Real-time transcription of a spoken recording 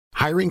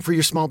Hiring for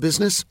your small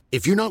business?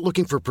 If you're not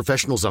looking for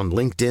professionals on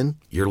LinkedIn,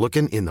 you're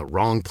looking in the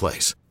wrong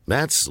place.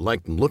 That's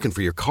like looking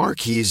for your car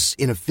keys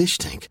in a fish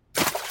tank.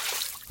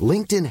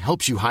 LinkedIn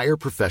helps you hire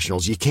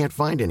professionals you can't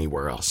find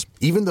anywhere else,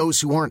 even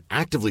those who aren't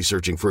actively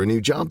searching for a new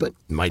job but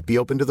might be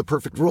open to the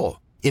perfect role.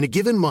 In a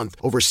given month,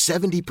 over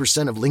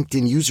 70% of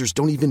LinkedIn users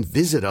don't even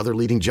visit other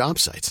leading job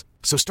sites.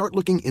 So start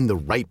looking in the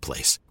right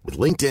place. With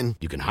LinkedIn,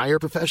 you can hire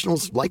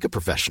professionals like a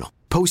professional.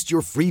 Post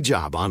your free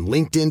job on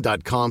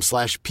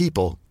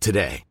linkedin.com/people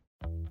today.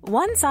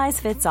 One size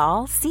fits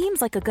all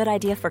seems like a good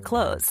idea for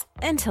clothes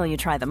until you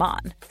try them on.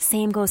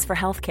 Same goes for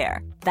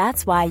healthcare.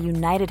 That's why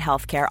United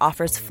Healthcare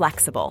offers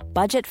flexible,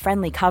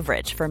 budget-friendly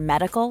coverage for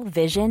medical,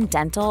 vision,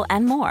 dental,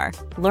 and more.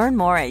 Learn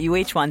more at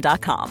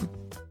uh1.com.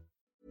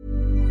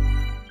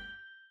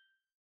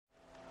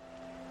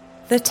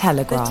 The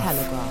Telegraph.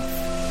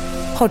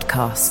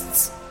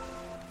 Podcasts.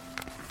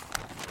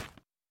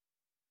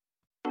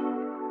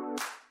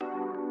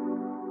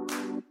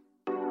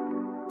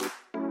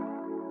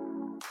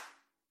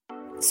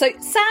 So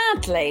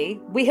sadly,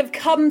 we have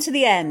come to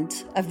the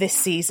end of this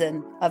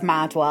season of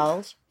Mad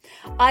World.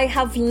 I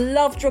have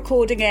loved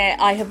recording it.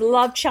 I have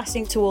loved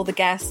chatting to all the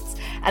guests,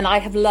 and I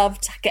have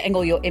loved getting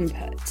all your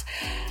input.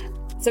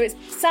 So it's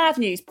sad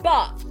news,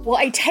 but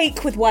what I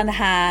take with one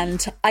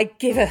hand, I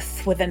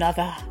giveth with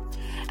another.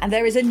 And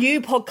there is a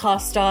new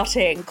podcast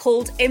starting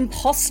called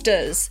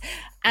Imposters,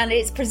 and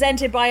it's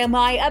presented by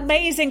my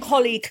amazing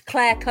colleague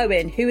Claire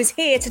Cohen, who is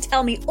here to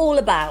tell me all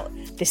about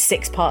this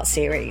 6-part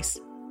series.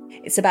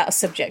 It's about a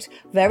subject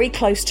very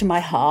close to my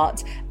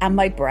heart and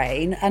my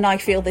brain, and I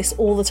feel this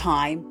all the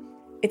time.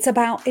 It's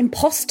about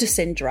imposter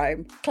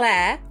syndrome.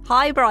 Claire.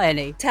 Hi,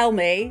 Bryony. Tell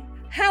me,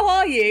 how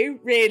are you,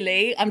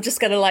 really? I'm just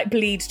going to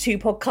bleed 2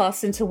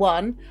 podcasts into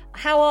one.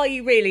 How are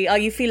you, really? Are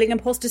you feeling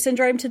imposter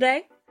syndrome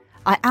today?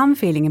 I am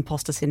feeling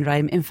imposter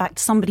syndrome. In fact,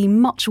 somebody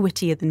much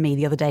wittier than me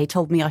the other day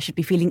told me I should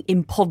be feeling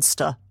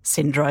impodster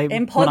syndrome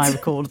when I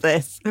record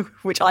this,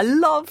 which I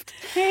loved.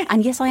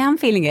 And yes, I am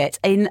feeling it.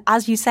 And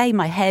as you say,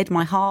 my head,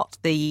 my heart,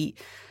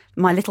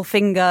 my little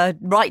finger,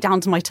 right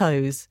down to my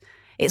toes.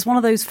 It's one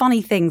of those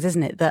funny things,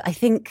 isn't it, that I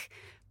think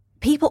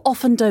people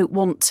often don't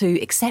want to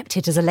accept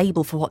it as a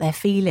label for what they're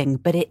feeling,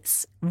 but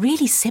it's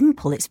really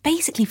simple. It's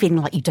basically feeling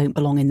like you don't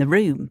belong in the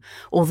room,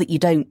 or that you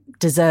don't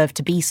deserve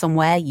to be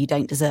somewhere, you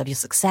don't deserve your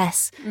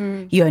success,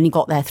 you only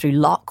got there through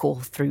luck or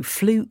through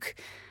fluke,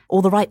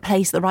 or the right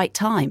place at the right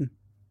time.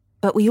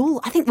 But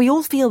I think we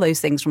all feel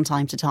those things from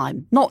time to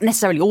time, not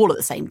necessarily all at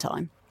the same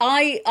time.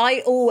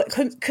 I always,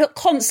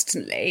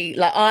 constantly,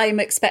 I'm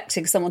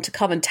expecting someone to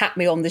come and tap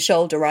me on the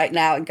shoulder right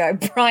now and go,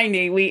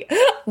 Bryony, we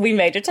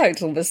made a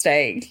total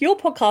mistake. Your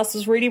podcast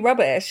was really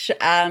rubbish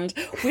and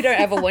we don't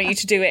ever want you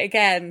to do it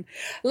again.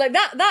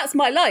 That's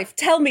my life.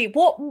 Tell me,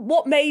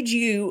 what made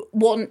you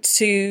want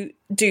to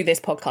do this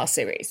podcast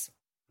series?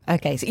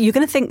 Okay, so you're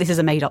going to think this is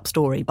a made-up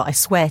story, but I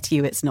swear to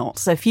you it's not.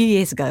 So a few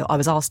years ago, I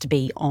was asked to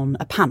be on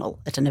a panel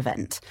at an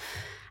event.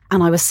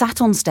 And I was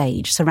sat on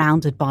stage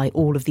surrounded by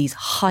all of these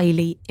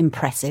highly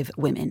impressive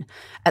women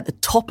at the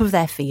top of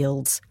their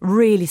fields,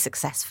 really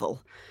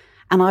successful.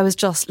 And I was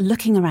just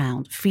looking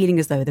around, feeling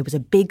as though there was a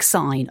big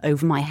sign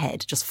over my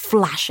head, just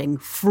flashing,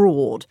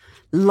 fraud,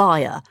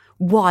 liar,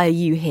 why are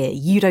you here?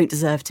 You don't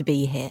deserve to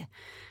be here.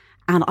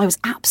 And I was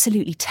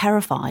absolutely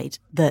terrified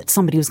that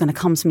somebody was going to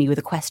come to me with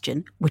a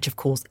question, which of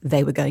course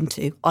they were going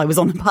to. I was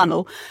on a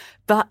panel.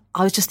 But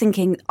I was just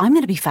thinking, I'm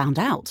going to be found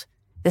out.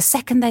 The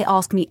second they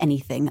ask me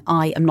anything,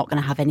 I am not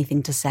going to have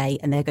anything to say,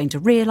 and they're going to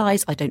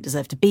realise I don't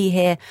deserve to be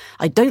here.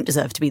 I don't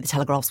deserve to be the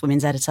Telegraph's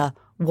women's editor.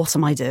 What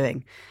am I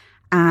doing?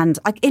 And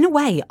in a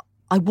way,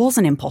 I was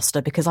an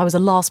imposter because I was a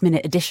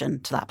last-minute addition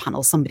to that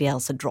panel. Somebody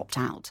else had dropped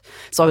out.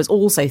 So I was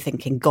also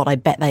thinking, God, I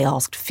bet they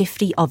asked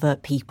 50 other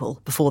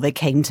people before they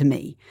came to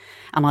me.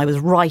 And I was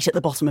right at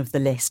the bottom of the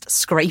list,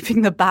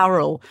 scraping the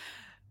barrel.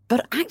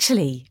 But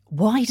actually,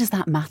 why does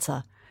that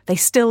matter? They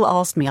still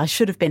asked me. I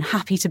should have been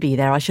happy to be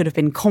there. I should have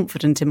been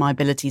confident in my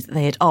abilities, that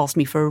they had asked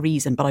me for a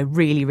reason, but I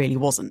really, really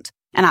wasn't.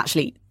 And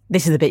actually,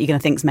 this is the bit you're going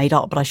to think's made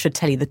up, but I should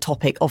tell you the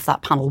topic of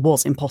that panel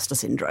was imposter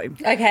syndrome.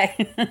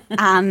 Okay.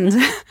 And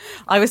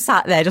I was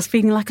sat there just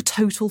feeling like a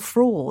total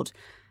fraud.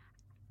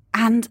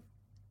 And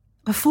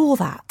before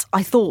that,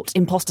 I thought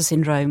imposter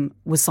syndrome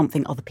was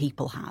something other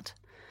people had.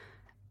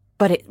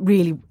 But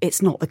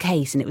it's not the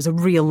case. And it was a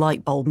real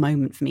light bulb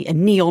moment for me, a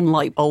neon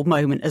light bulb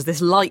moment, as this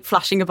light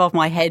flashing above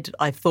my head,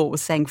 I thought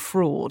was saying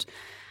fraud.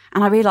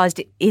 And I realised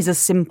it is as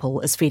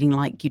simple as feeling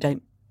like you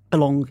don't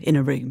belong in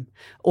a room,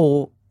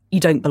 or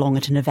you don't belong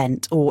at an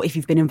event, or if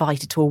you've been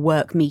invited to a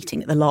work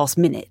meeting at the last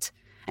minute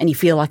and you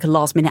feel like a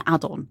last minute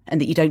add-on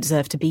and that you don't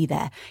deserve to be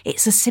there.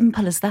 It's as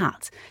simple as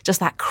that. Just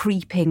that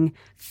creeping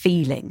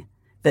feeling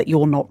that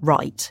you're not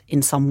right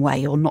in some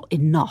way or not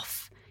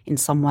enough in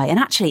some way. And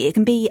actually, it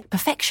can be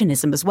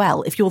perfectionism as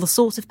well. If you're the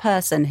sort of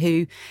person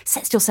who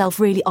sets yourself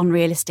really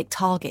unrealistic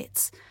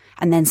targets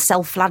and then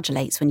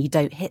self-flagellates when you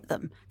don't hit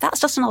them, that's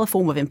just another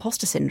form of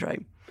imposter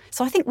syndrome.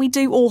 So I think we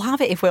do all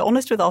have it if we're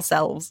honest with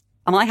ourselves.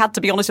 And I had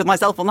to be honest with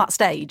myself on that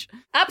stage.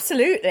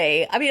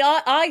 Absolutely. I mean,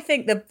 I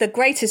think the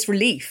greatest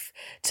relief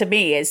to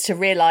me is to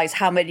realise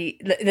how many,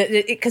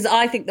 because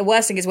I think the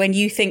worst thing is when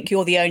you think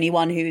you're the only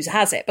one who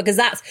has it, because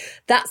that's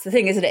the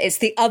thing, isn't it? It's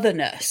the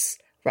otherness.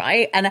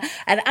 Right. And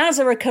as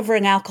a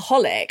recovering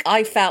alcoholic,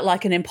 I felt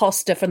like an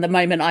imposter from the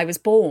moment I was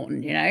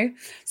born, you know.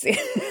 So,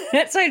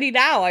 it's only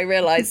now I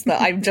realise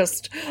that I'm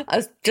just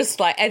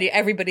like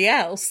everybody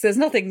else. There's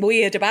nothing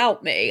weird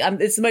about me.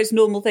 It's the most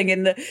normal thing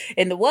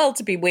in the world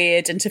to be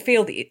weird and to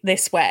feel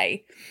this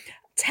way.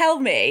 Tell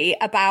me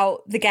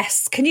about the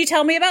guests. Can you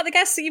tell me about the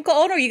guests that you've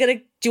got on, or do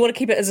you want to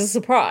keep it as a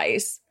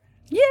surprise?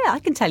 Yeah, I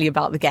can tell you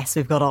about the guests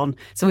we've got on.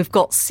 So we've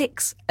got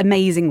 6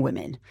 amazing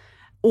women,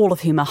 all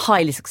of whom are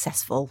highly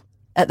successful,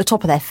 at the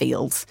top of their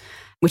fields,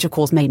 which of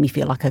course made me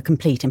feel like a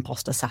complete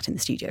imposter sat in the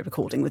studio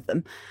recording with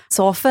them.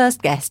 So our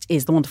first guest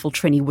is the wonderful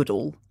Trinny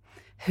Woodall,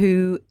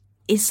 who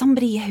is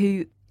somebody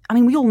who, I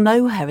mean, we all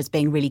know her as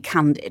being really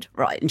candid,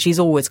 right? And she's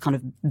always kind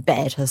of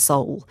bared her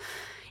soul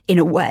in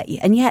a way.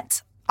 And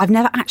yet I've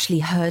never actually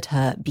heard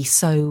her be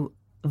so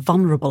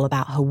vulnerable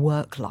about her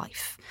work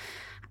life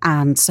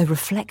and so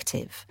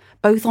reflective,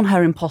 both on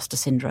her imposter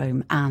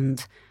syndrome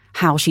and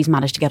how she's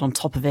managed to get on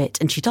top of it.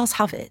 And she does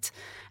have it.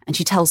 And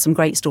she tells some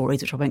great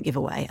stories, which I won't give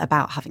away,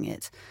 about having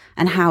it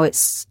and how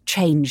it's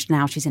changed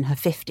now she's in her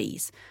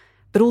 50s,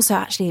 but also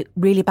actually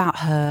really about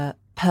her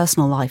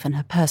personal life and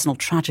her personal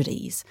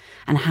tragedies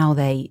and how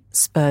they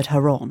spurred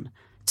her on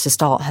to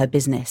start her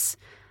business,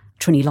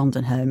 Trinny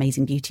London, her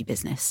amazing beauty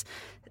business.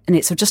 And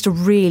it's just a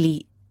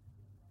really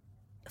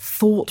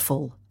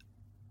thoughtful,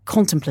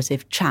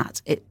 contemplative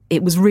chat.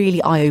 It was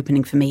really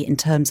eye-opening for me in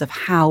terms of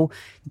how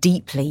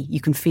deeply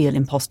you can feel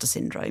imposter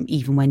syndrome,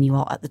 even when you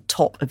are at the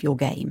top of your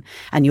game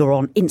and you're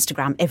on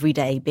Instagram every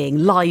day being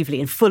lively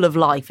and full of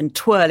life and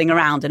twirling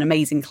around in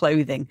amazing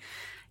clothing.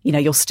 You know,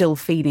 you're still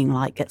feeling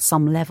like at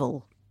some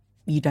level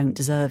you don't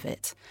deserve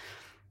it.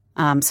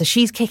 So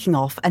she's kicking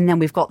off. And then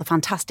we've got the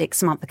fantastic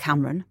Samantha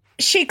Cameron.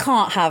 She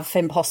can't have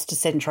imposter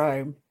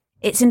syndrome.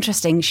 It's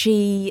interesting.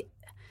 She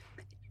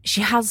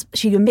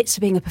admits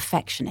to being a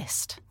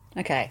perfectionist.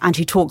 Okay. And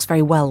she talks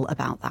very well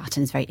about that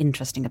and is very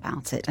interesting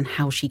about it and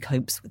how she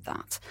copes with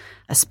that,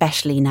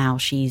 especially now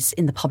she's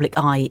in the public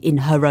eye in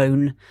her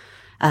own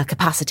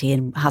capacity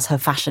and has her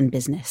fashion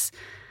business,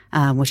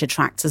 which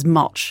attracts as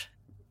much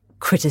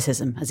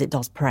criticism as it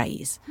does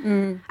praise.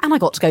 And I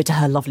got to go to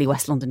her lovely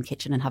West London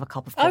kitchen and have a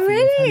cup of coffee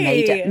with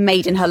her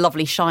made in her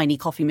lovely shiny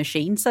coffee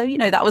machine. So, you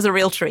know, that was a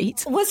real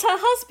treat. Was her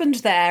husband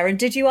there, and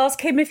did you ask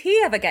him if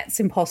he ever gets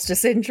imposter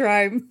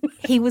syndrome?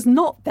 He was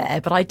not there,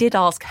 but I did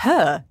ask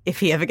her if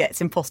he ever gets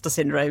imposter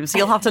syndrome. So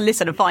you'll have to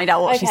listen and find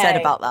out what she said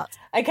about that.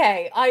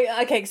 Okay.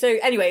 So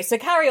anyway, so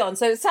carry on.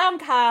 So Sam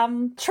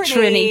Cam,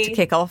 Trinny to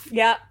kick off.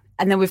 Yeah.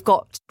 And then we've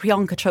got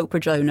Priyanka Chopra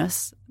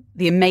Jonas,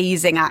 the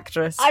amazing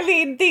actress. I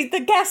mean, the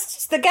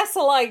guests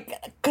are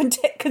like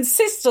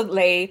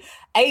consistently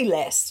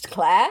A-list,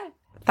 Claire.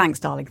 Thanks,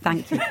 darling.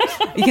 Thank you.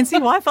 You can see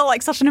why I felt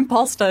like such an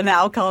imposter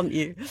now, can't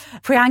you?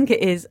 Priyanka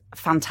is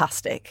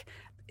fantastic.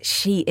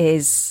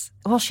 She's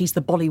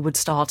the Bollywood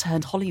star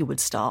turned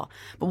Hollywood star.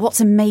 But what's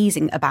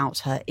amazing about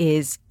her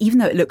is, even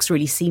though it looks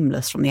really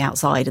seamless from the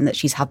outside and that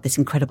she's had this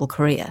incredible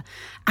career,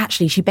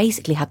 actually she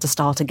basically had to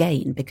start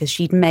again because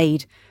she'd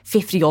made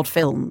 50-odd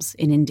films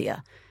in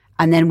India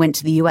and then went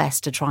to the US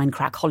to try and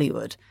crack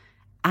Hollywood.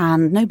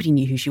 And nobody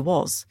knew who she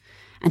was.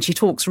 And she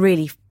talks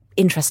really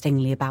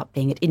interestingly about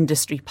being at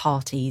industry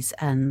parties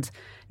and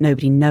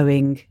nobody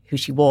knowing who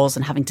she was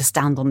and having to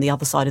stand on the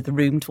other side of the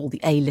room to all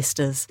the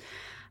A-listers,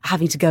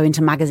 having to go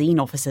into magazine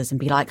offices and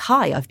be like,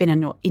 hi, I've been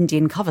on your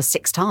Indian cover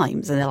 6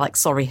 times. And they're like,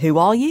 sorry, who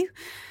are you?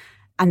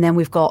 And then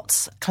we've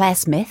got Claire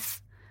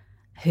Smith,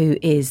 who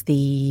is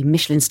the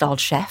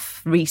Michelin-starred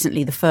chef,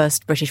 recently the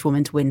first British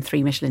woman to win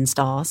 3 Michelin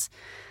stars.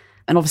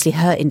 And obviously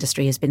her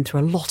industry has been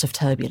through a lot of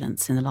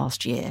turbulence in the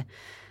last year.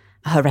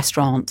 Her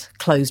restaurant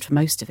closed for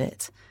most of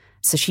it.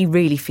 So she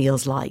really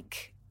feels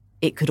like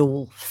it could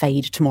all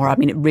fade tomorrow. I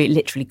mean, it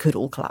literally could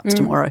all collapse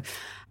tomorrow.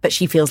 But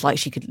she feels like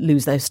she could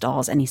lose those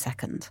stars any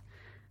second,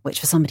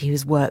 which for somebody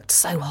who's worked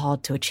so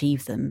hard to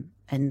achieve them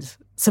and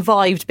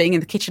survived being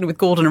in the kitchen with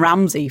Gordon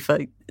Ramsay for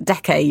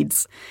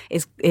decades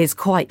is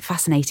quite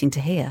fascinating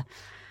to hear.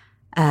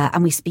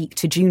 And we speak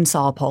to June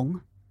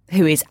Sarpong,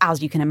 who is,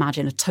 as you can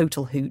imagine, a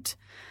total hoot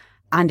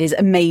and is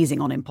amazing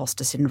on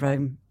imposter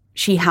syndrome.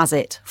 She has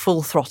it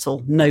full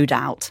throttle, no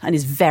doubt, and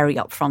is very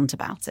upfront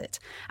about it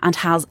and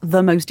has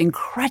the most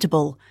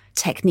incredible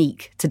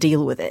technique to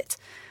deal with it.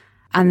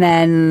 And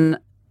then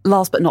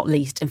last but not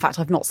least, in fact,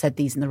 I've not said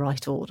these in the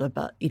right order,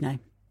 but, you know,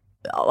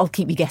 I'll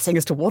keep you guessing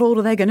as to what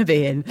order they're going to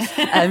be in,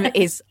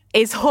 is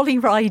Holly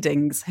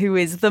Ridings, who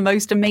is the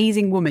most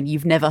amazing woman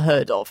you've never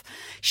heard of.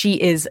 She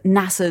is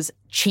NASA's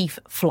chief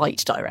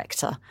flight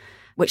director,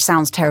 which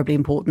sounds terribly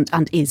important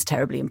and is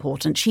terribly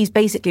important. She's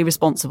basically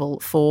responsible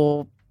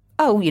for,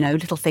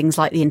 little things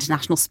like the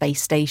International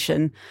Space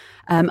Station,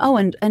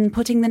 and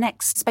putting the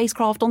next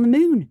spacecraft on the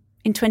moon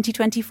in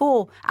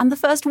 2024 and the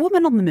first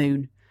woman on the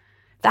moon.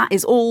 That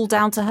is all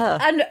down to her.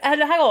 And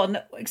hang on,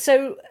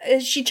 so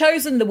has she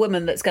chosen the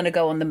woman that's going to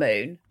go on the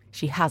moon?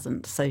 She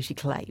hasn't, so she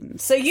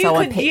claims. So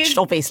I pitched,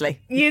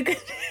 obviously. You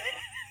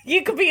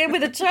could be in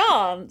with a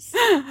chance.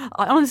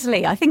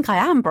 I think I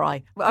am, Bri.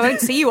 I won't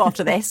see you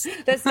after this.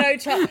 There's no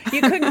chance.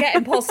 You couldn't get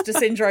imposter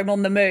syndrome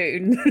on the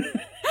moon.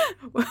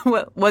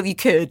 Well, you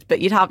could,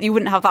 but you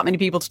wouldn't have that many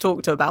people to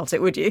talk to about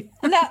it, would you?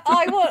 No,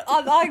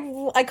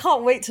 I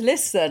can't wait to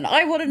listen.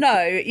 I want to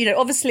know,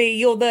 obviously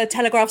you're the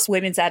Telegraph's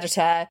women's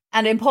editor,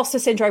 and imposter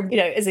syndrome,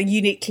 is a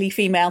uniquely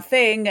female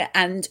thing,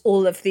 and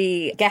all of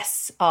the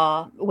guests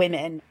are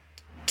women.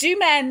 Do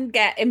men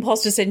get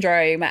imposter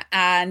syndrome?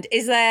 And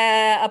is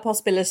there a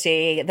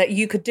possibility that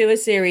you could do a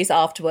series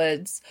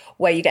afterwards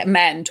where you get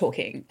men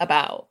talking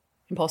about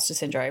imposter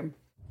syndrome?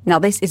 Now,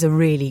 this is a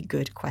really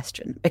good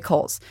question,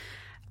 because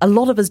a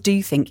lot of us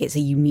do think it's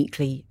a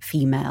uniquely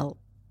female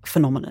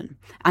phenomenon.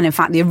 And in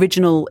fact, the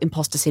original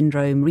imposter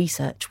syndrome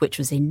research, which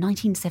was in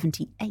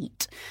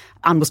 1978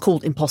 and was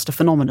called Imposter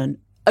Phenomenon,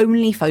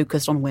 only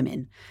focused on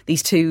women.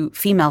 These two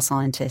female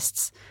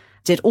scientists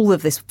did all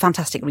of this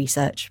fantastic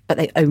research, but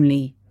they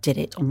only did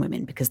it on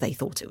women because they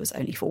thought it was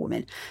only for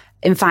women.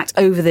 In fact,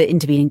 over the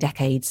intervening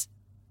decades,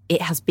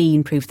 it has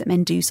been proved that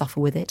men do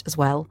suffer with it as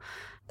well.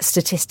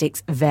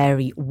 Statistics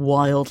vary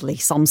wildly.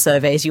 Some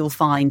surveys you'll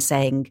find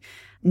saying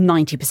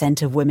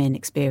 90% of women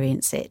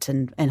experience it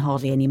and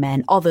hardly any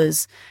men.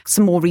 Others,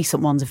 some more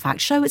recent ones, in fact,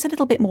 show it's a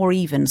little bit more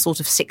even, sort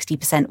of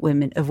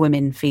 60% of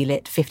women feel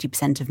it,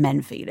 50% of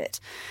men feel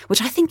it,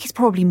 which I think is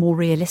probably more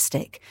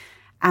realistic.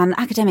 And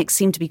academics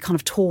seem to be kind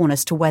of torn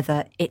as to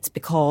whether it's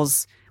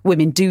because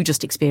women do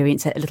just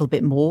experience it a little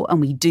bit more and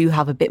we do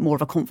have a bit more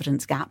of a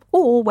confidence gap,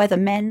 or whether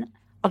men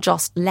are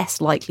just less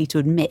likely to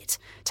admit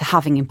to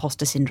having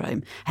imposter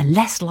syndrome and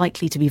less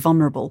likely to be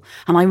vulnerable.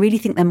 And I really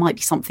think there might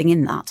be something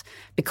in that,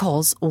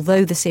 because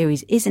although the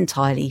series is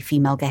entirely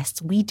female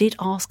guests, we did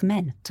ask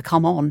men to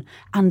come on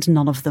and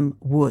none of them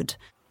would.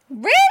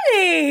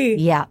 Really?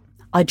 Yeah.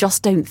 I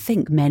just don't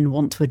think men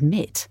want to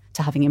admit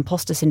to having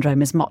imposter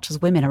syndrome as much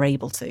as women are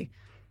able to,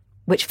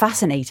 which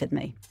fascinated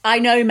me. I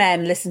know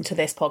men listen to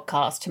this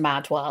podcast, to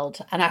Mad World,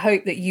 and I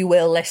hope that you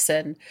will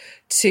listen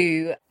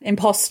to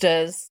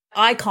Imposters.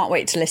 I can't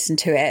wait to listen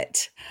to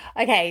it.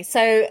 Okay,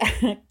 so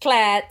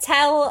Claire,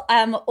 tell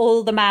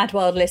all the Mad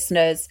World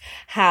listeners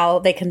how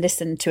they can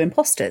listen to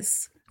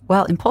Imposters.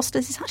 Well,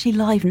 Imposters is actually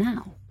live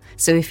now.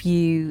 So if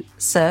you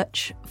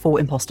search for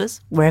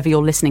Imposters, wherever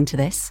you're listening to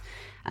this,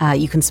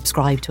 you can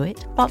subscribe to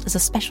it. But as a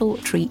special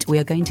treat, we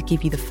are going to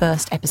give you the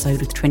first episode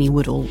with Trinny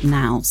Woodall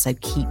now, so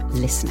keep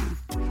listening.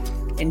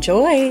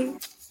 Enjoy!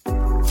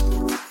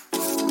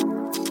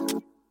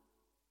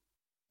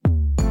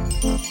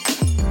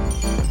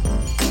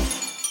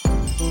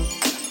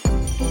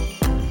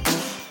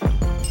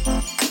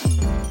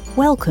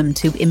 Welcome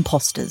to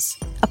Imposters,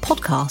 a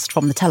podcast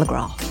from The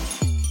Telegraph.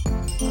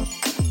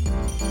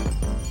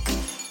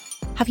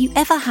 Have you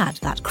ever had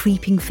that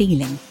creeping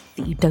feeling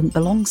that you don't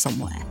belong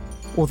somewhere,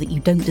 or that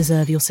you don't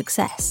deserve your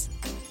success,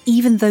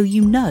 even though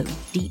you know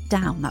deep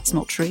down that's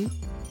not true?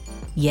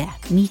 Yeah,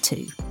 me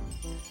too.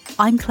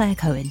 I'm Claire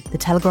Cohen, The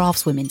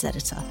Telegraph's women's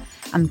editor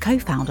and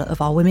co-founder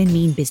of our Women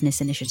Mean Business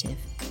initiative.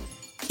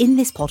 In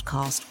this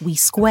podcast, we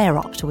square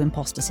up to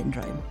imposter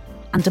syndrome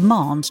and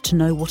demand to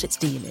know what its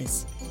deal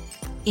is.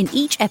 In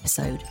each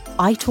episode,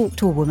 I talk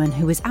to a woman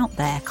who is out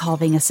there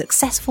carving a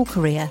successful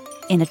career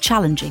in a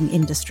challenging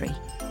industry,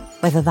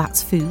 whether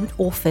that's food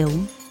or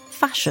film,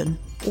 fashion,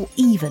 or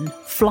even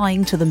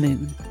flying to the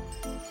moon.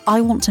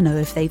 I want to know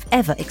if they've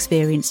ever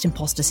experienced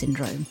imposter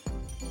syndrome.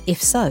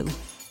 If so,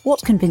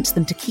 what convinced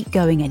them to keep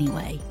going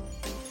anyway?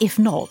 If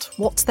not,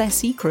 what's their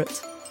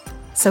secret?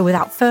 So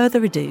without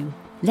further ado,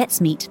 let's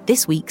meet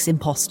this week's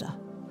imposter.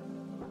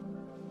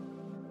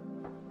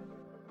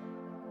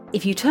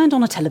 If you turned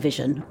on a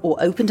television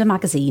or opened a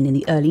magazine in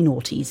the early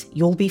noughties,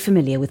 you'll be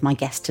familiar with my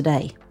guest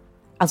today.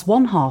 As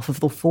one half of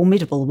the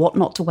formidable What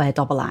Not to Wear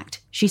double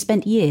act, she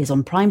spent years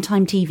on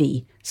primetime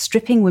TV,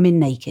 stripping women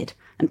naked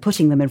and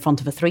putting them in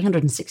front of a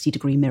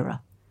 360-degree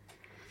mirror.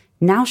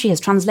 Now she has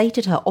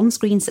translated her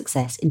on-screen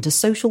success into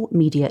social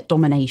media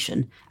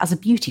domination as a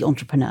beauty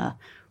entrepreneur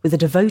with a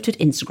devoted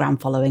Instagram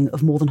following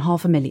of more than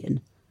 500,000,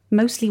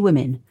 mostly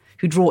women,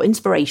 who draw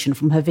inspiration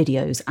from her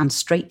videos and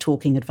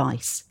straight-talking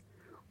advice.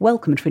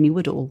 Welcome, Trinny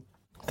Woodall.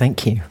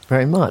 Thank you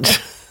very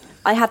much.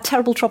 I had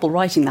terrible trouble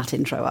writing that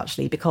intro,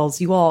 actually, because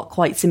you are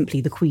quite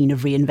simply the queen of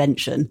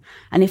reinvention.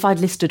 And if I'd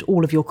listed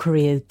all of your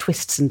career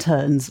twists and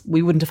turns,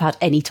 we wouldn't have had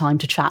any time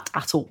to chat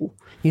at all.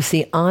 You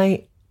see,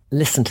 I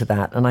listen to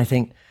that and I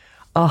think,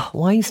 oh,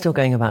 why are you still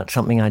going about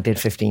something I did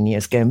 15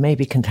 years ago?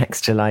 Maybe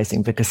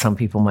contextualizing, because some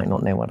people might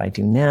not know what I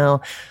do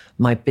now.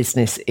 My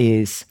business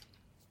is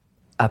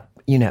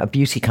a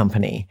beauty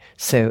company.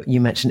 So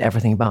you mentioned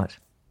everything but.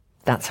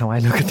 That's how I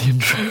look at the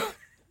intro.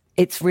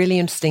 It's really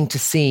interesting to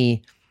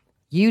see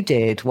you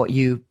did what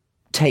you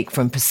take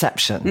from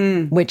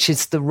perception, which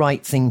is the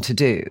right thing to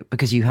do,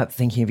 because you have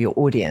thinking of your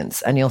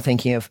audience and you're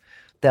thinking of,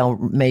 they'll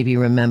maybe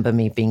remember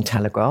me being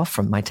Telegraph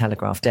from my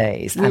Telegraph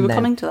days. We were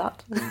coming to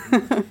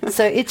that.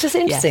 So it's just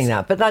interesting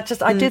that, but that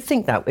just, I did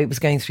think that it was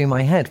going through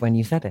my head when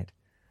you said it.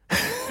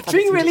 It's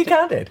being really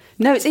candid.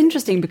 No, it's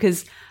interesting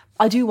because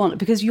I do want,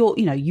 because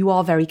you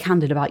are very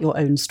candid about your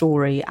own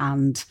story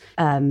and,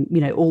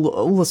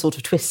 all the sort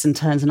of twists and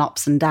turns and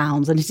ups and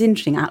downs. And it's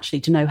interesting actually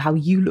to know how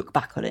you look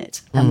back on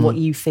it and what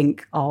you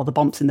think are the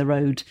bumps in the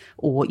road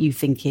or what you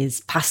think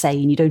is passé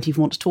and you don't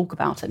even want to talk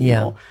about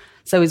anymore. Yeah.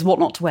 So is What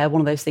Not to Wear one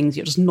of those things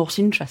you're just not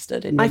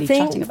interested in really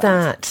chatting about? I think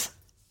that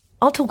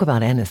I'll talk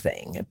about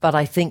anything, but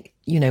I think,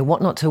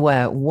 What Not to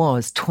Wear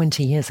was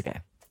 20 years ago.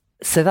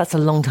 So that's a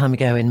long time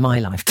ago in my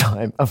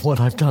lifetime of what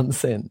I've done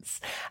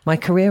since. My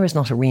career is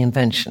not a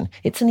reinvention.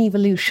 It's an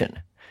evolution,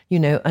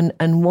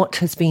 and what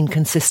has been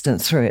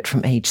consistent through it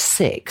from age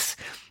 6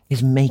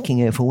 is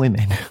making over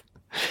women.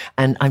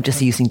 And I'm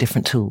just using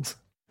different tools.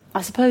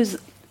 I suppose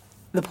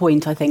the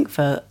point, I think,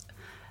 for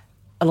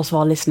a lot of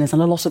our listeners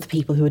and a lot of the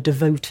people who are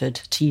devoted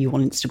to you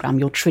on Instagram,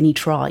 your Trini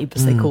tribe,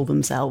 as they call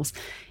themselves,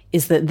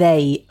 is that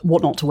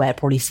What Not to Wear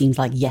probably seems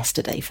like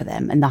yesterday for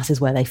them. And that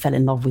is where they fell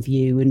in love with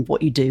you and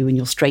what you do and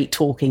your straight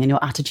talking and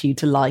your attitude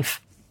to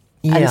life.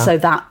 Yeah. And so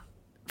that,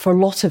 for a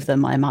lot of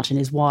them, I imagine,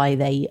 is why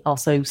they are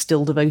so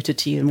still devoted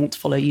to you and want to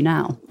follow you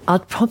now.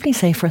 I'd probably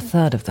say for a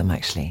third of them,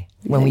 actually,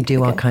 when we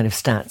do our kind of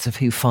stats of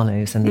who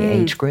follows and the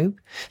age group.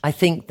 I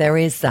think there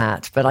is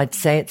that, but I'd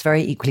say it's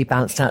very equally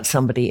balanced out.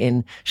 Somebody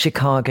in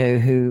Chicago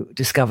who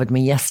discovered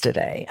me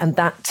yesterday. And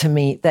that, to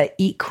me, they're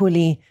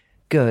equally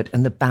good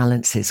and the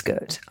balance is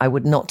good. I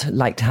would not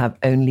like to have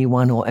only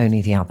one or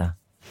only the other.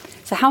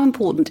 So how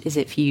important is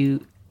it for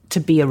you to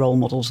be a role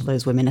model to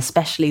those women,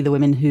 especially the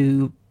women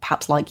who,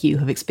 perhaps like you,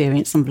 have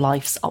experienced some of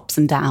life's ups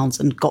and downs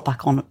and got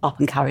back up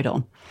and carried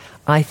on?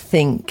 I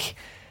think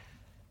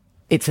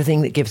it's the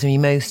thing that gives me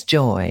most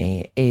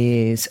joy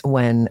is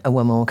when a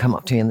woman will come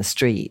up to me in the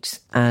street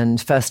and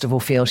first of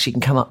all feel she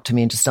can come up to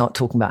me and just start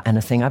talking about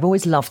anything. I've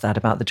always loved that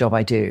about the job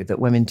I do, that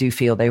women do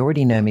feel they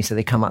already know me, so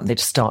they come up and they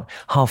just start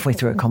halfway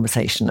through a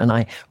conversation and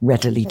I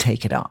readily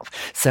take it up.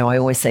 So I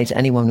always say to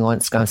anyone who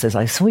wants to go and says,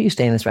 I saw you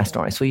stay in this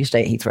restaurant, I saw you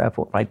stay at Heathrow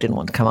Airport, but I didn't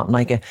want to come up. And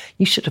I go,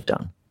 you should have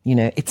done.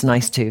 It's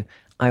nice to.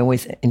 I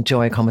always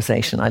enjoy a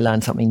conversation. I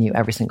learn something new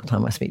every single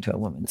time I speak to a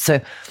woman. So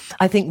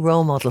I think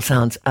role model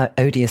sounds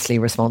odiously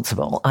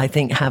responsible. I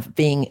think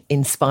being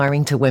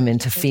inspiring to women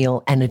to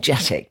feel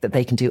energetic, that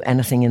they can do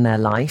anything in their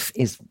life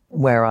is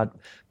where I'd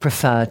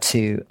prefer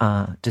to,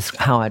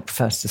 how I'd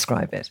prefer to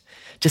describe it.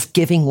 Just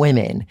giving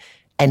women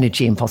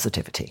energy and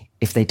positivity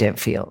if they don't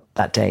feel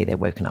that day they're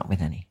woken up with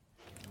any.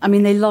 I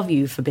mean, they love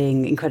you for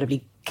being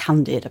incredibly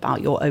candid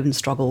about your own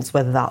struggles,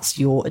 whether that's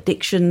your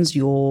addictions,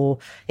 your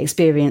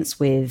experience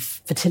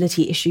with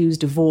fertility issues,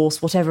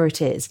 divorce, whatever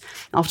it is.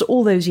 After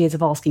all those years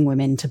of asking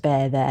women to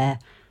bare their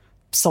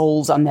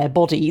souls and their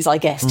bodies, I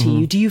guess, to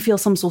you, do you feel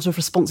some sort of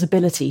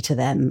responsibility to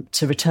them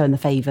to return the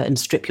favour and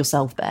strip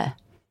yourself bare?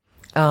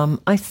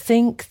 I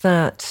think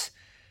that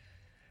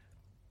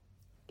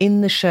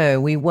in the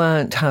show, we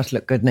weren't How to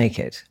Look Good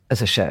Naked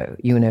as a show,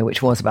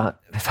 which was about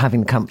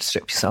having the comfort to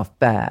strip yourself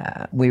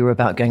bare. We were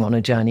about going on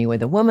a journey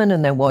with a woman,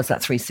 and there was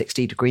that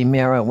 360-degree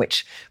mirror,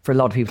 which for a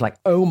lot of people like,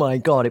 oh my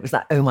God, it was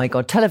that oh my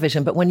God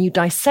television. But when you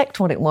dissect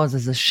what it was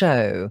as a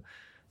show,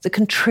 the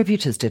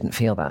contributors didn't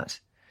feel that,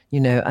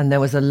 and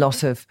there was a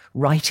lot of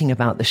writing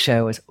about the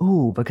show as,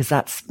 because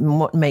that's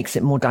what makes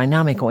it more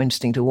dynamic or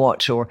interesting to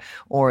watch, or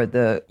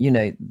the,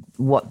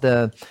 what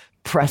the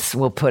press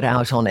will put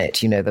out on it,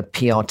 the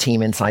PR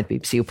team inside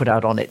BBC will put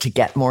out on it to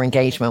get more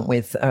engagement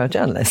with a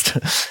journalist.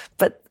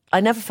 But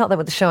I never felt that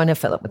with the show. I never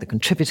felt that with the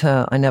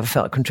contributor. I never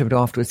felt a contributor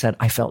afterwards said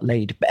I felt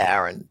laid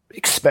bare and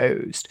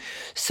exposed.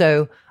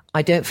 So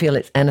I don't feel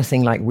it's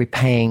anything like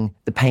repaying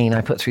the pain I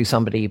put through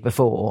somebody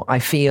before. I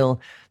feel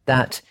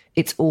that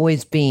it's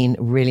always been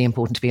really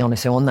important to be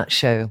honest. So on that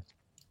show,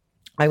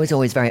 I was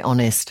always very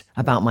honest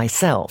about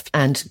myself.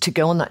 And to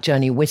go on that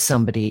journey with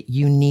somebody,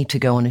 you need to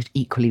go on it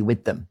equally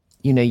with them.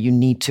 You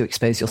need to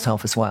expose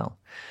yourself as well.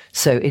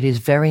 So it is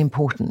very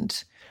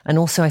important. And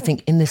also, I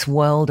think in this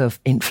world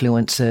of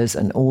influencers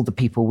and all the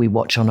people we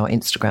watch on our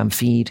Instagram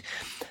feed,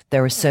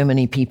 there are so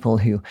many people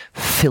who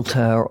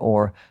filter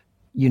or,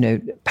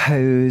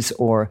 pose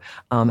or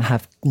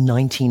have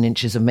 19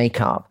 inches of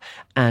makeup.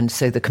 And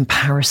so the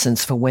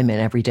comparisons for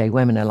women, everyday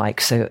women, are like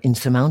so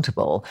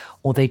insurmountable,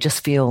 or they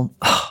just feel,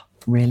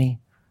 really?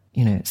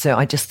 So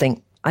I just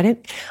think,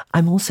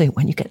 I'm also,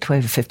 when you get to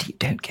over 50, you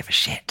don't give a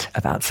shit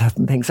about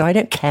certain things. So I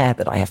don't care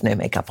that I have no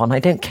makeup on. I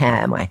don't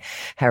care my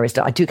hair is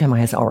dark. I do care my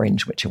hair's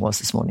orange, which it was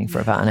this morning for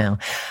about an hour.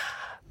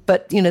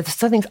 But, there's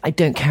some things I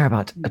don't care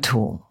about at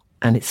all.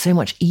 And it's so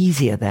much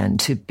easier then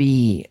to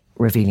be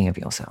revealing of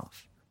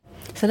yourself.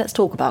 So let's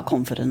talk about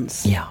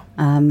confidence. Yeah.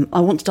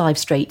 I want to dive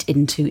straight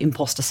into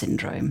imposter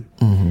syndrome.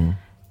 Mm-hmm.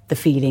 The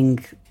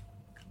feeling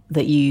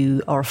that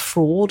you are a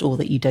fraud or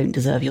that you don't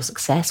deserve your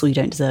success or you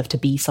don't deserve to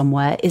be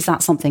somewhere. Is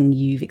that something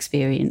you've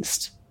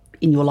experienced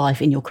in your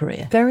life, in your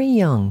career? Very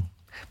young,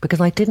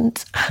 because I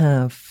didn't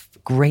have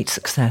great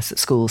success at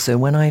school. So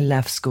when I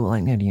left school,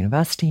 I went to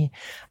university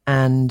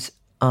and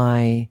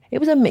it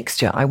was a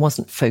mixture. I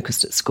wasn't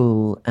focused at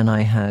school and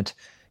I had,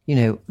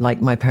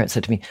 like my parents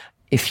said to me,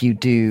 if you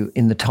do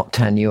in the top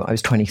 10, I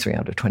was 23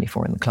 out of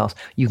 24 in the class,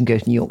 you can go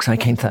to New York. So I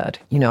came third.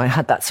 I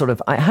had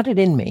that I had it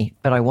in me,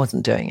 but I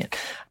wasn't doing it.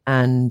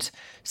 And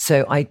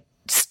so I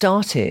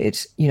started,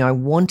 I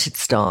wanted to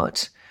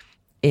start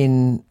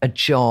in a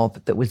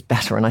job that was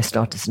better. And I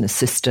started as an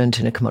assistant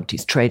in a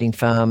commodities trading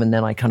firm. And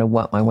then I kind of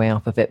worked my way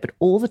up a bit. But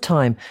all the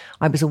time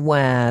I was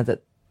aware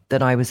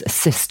that I was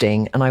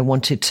assisting, and I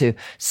wanted to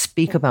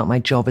speak about my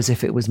job as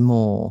if it was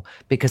more,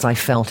 because I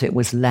felt it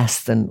was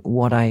less than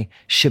what I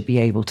should be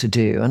able to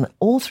do. And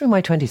all through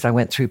my 20s, I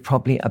went through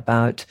probably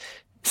about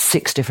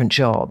 6 different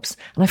jobs,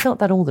 and I felt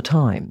that all the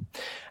time.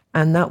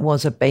 And that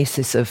was a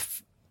basis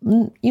of,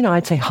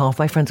 I'd say half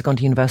my friends had gone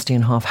to university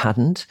and half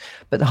hadn't,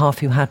 but the half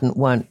who hadn't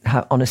weren't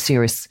on a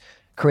serious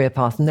career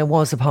path. And there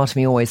was a part of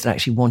me always that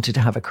actually wanted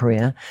to have a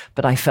career,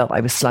 but I felt I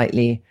was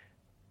slightly,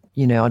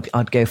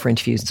 I'd go for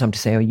interviews and somebody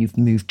say, oh, you've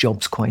moved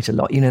jobs quite a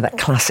lot. That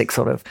classic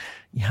sort of,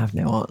 you have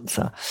no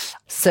answer.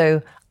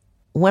 So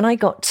when I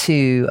got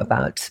to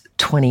about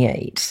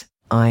 28,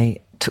 I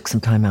took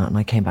some time out and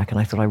I came back and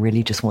I thought, I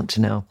really just want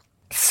to now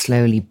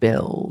slowly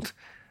build.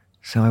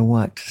 So I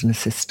worked as an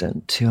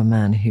assistant to a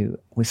man who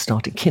was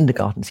starting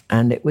kindergartens.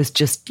 And it was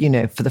just,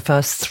 for the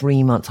first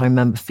 3 months, I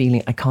remember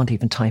feeling I can't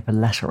even type a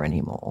letter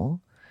anymore.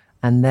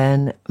 And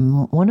then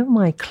one of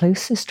my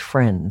closest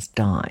friends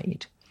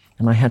died.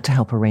 And I had to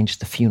help arrange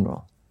the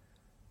funeral.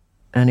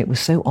 And it was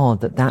so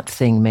odd that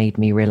thing made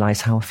me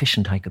realize how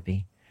efficient I could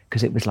be.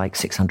 Because it was like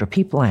 600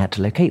 people I had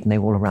to locate, and they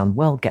were all around the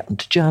world, get them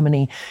to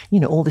Germany,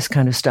 all this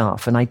kind of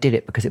stuff. And I did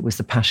it because it was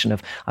the passion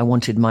of, I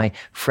wanted my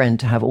friend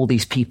to have all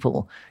these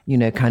people,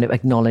 kind of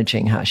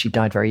acknowledging how she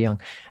died very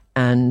young.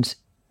 And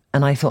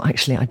I thought,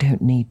 actually, I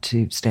don't need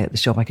to stay at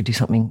this job. I could do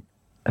something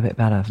a bit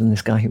better than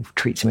this guy who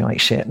treats me like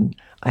shit, and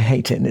I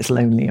hate it, and it's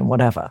lonely and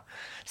whatever.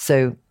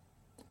 So,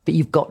 but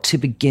you've got to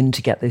begin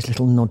to get those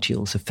little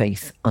nodules of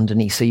faith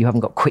underneath. So you haven't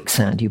got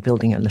quicksand, you're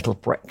building a little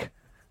brick.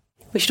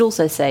 We should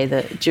also say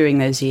that during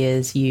those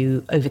years,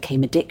 you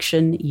overcame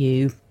addiction.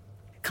 You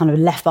kind of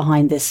left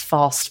behind this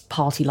fast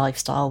party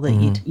lifestyle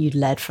that you'd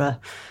led for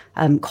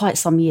quite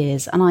some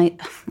years. And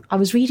I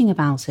was reading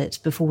about it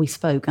before we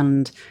spoke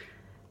and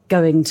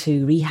going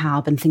to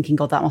rehab and thinking,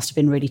 God, that must have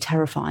been really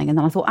terrifying. And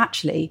then I thought,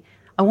 actually,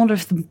 I wonder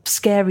if the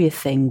scarier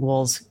thing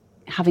was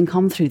having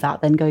come through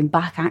that, then going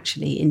back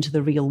actually into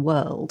the real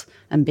world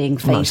and being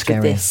faced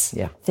with this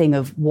thing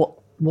of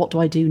what do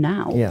I do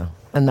now? Yeah.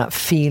 And that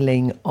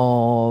feeling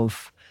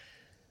of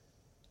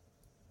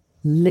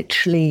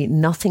literally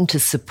nothing to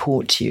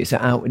support you. So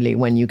outwardly,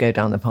 when you go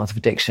down the path of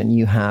addiction,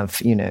 you have,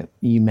 you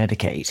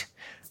medicate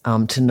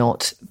to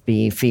not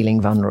be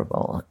feeling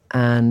vulnerable.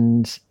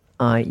 And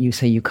you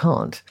say you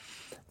can't.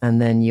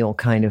 And then you're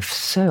kind of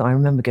I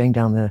remember going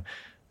down the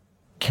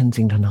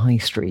Kensington High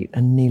Street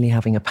and nearly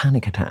having a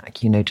panic attack,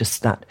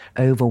 just that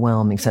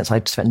overwhelming sense.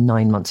 I'd spent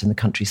 9 months in the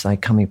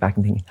countryside coming back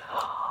and thinking,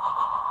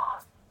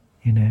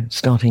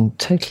 starting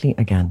totally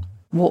again.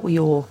 What were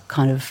your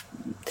kind of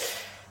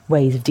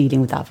ways of dealing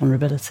with that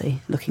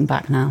vulnerability, looking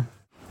back now?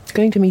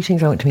 Going to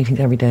meetings. I went to meetings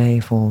every day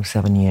for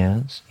 7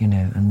 years,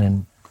 and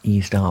then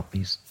eased up.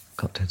 He's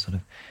got to sort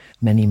of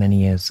many, many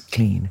years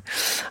clean.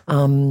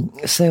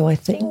 So I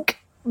think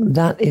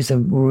that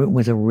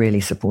was a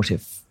really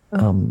supportive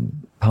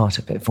part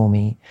of it for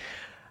me.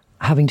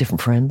 Having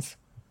different friends.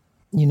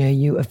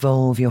 You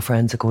evolve your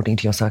friends according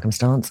to your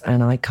circumstance.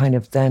 And I kind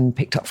of then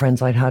picked up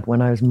friends I'd had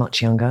when I was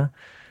much younger.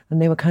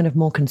 And they were kind of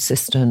more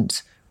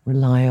consistent,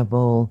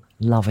 reliable,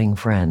 loving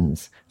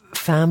friends.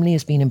 Family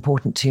has been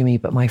important to me,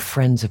 but my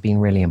friends have been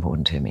really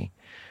important to me.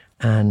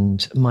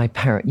 And my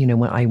parent,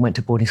 when I went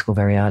to boarding school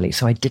very early,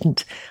 so I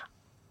didn't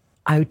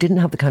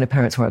have the kind of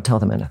parents where I'd tell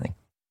them anything.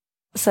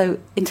 So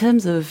in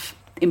terms of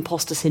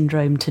imposter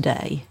syndrome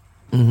today,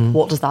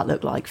 what does that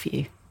look like for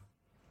you?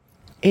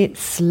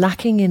 It's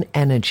lacking in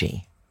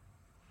energy.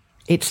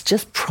 It's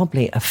just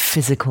probably a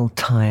physical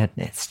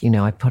tiredness.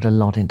 I put a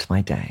lot into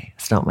my day.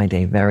 I start my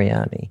day very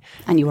early.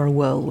 And you are a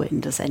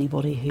whirlwind, as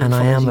anybody who and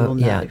follows I am you will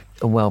know.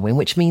 A whirlwind,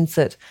 which means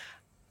that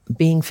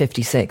being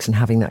 56 and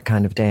having that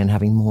kind of day and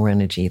having more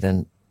energy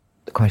than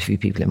quite a few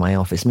people in my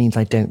office means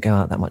I don't go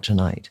out that much at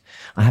night.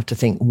 I have to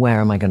think, where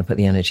am I going to put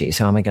the energy?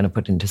 So am I going to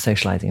put it into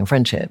socializing and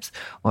friendships,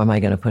 or am I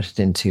going to put it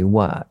into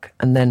work?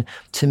 And then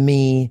to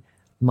me,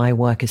 my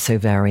work is so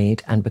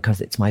varied, and because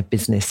it's my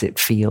business, it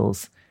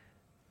feels,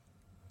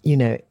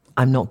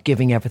 I'm not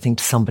giving everything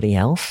to somebody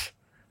else.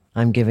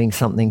 I'm giving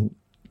something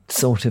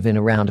sort of in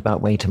a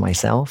roundabout way to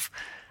myself.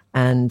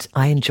 And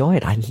I enjoy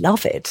it. I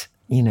love it,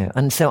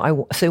 And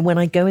so when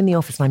I go in the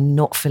office and I'm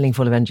not feeling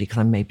full of energy because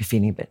I'm maybe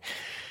feeling a bit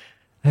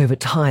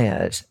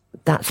overtired,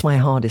 that's my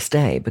hardest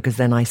day, because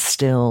then I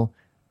still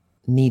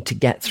need to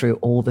get through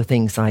all the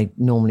things I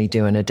normally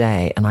do in a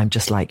day, and I'm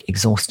just like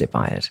exhausted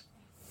by it.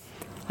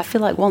 I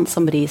feel like once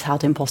somebody's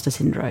had imposter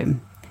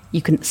syndrome,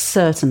 you can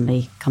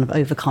certainly kind of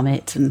overcome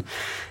it and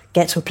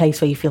get to a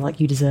place where you feel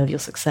like you deserve your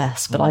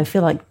success. But I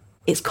feel like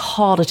it's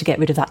harder to get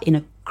rid of that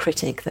inner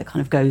critic that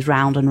kind of goes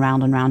round and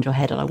round and round your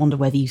head. And I wonder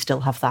whether you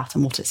still have that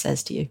and what it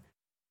says to you.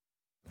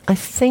 I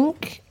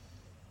think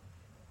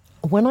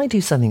when I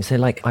do something, so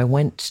like I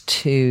went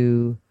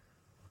to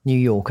New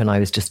York, and I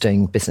was just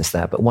doing business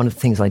there. But one of the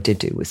things I did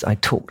do was I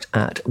talked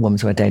at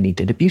Women's Wear Daily,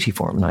 did a beauty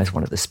forum, and I was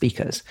one of the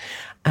speakers.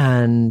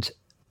 And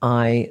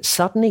I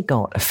suddenly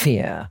got a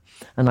fear,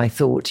 and I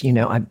thought,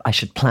 I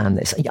should plan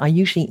this. I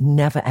usually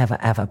never, ever,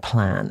 ever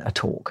plan a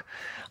talk.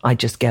 I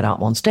just get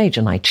up on stage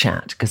and I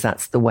chat because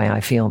that's the way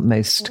I feel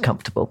most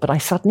comfortable. But I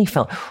suddenly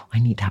felt I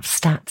need to have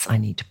stats. I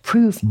need to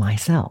prove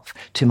myself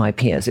to my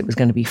peers. It was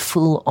going to be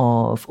full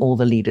of all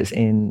the leaders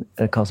in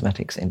the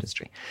cosmetics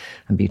industry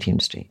and beauty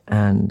industry.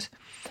 And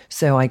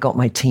so I got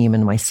my team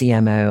and my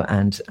CMO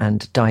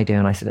and Dido,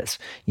 and I said,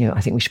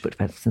 I think we should put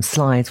together some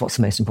slides. What's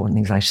the most important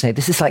things I should say?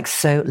 This is like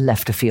so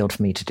left of field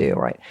for me to do,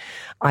 right?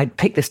 I'd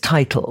picked this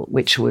title,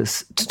 which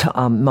was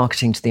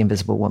Marketing to the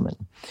Invisible Woman.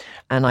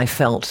 And I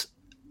felt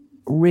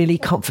really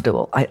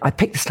comfortable. I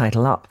picked this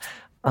title up,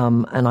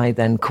 and I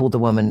then called the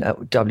woman at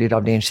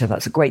WW, and she said,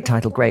 that's a great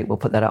title. Great, we'll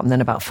put that up. And then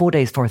about 4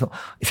 days before, I thought,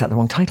 is that the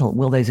wrong title?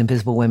 Will those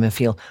invisible women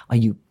feel, are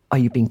you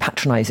being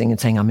patronizing and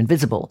saying I'm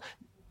invisible?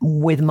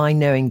 With my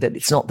knowing that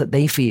it's not that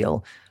they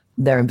feel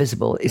they're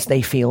invisible, it's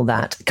they feel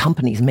that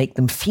companies make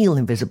them feel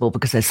invisible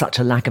because there's such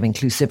a lack of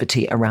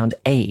inclusivity around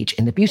age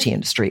in the beauty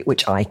industry,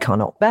 which I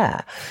cannot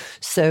bear.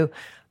 So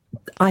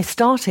I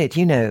started,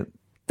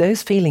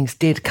 those feelings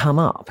did come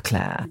up,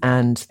 Claire.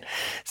 And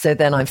so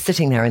then I'm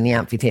sitting there in the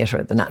amphitheatre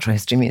at the Natural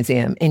History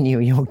Museum in New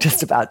York,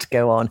 just about to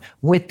go on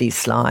with these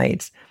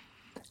slides.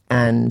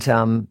 And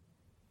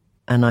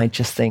I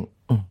just think,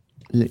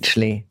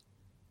 literally,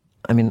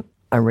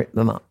 I rip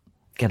them up,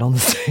 get on the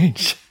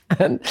stage.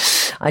 And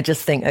I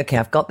just think, okay,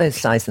 I've got those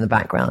slides in the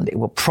background. It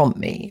will prompt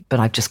me, but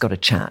I've just got to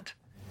chat.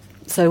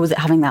 So was it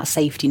having that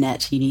safety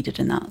net you needed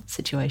in that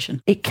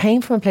situation? It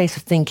came from a place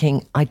of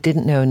thinking I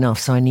didn't know enough,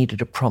 so I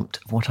needed a prompt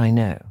of what I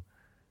know.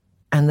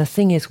 And the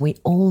thing is, we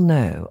all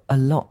know a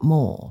lot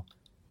more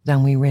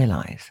than we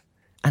realize.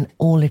 And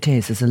all it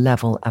is a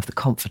level of the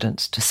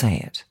confidence to say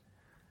it.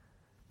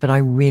 But I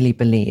really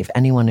believe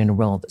anyone in a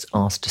role that's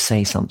asked to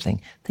say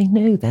something, they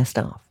know their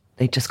stuff.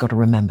 They just got to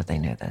remember they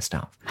know their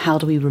stuff. How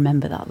do we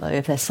remember that, though?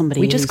 If there's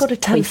somebody we just got to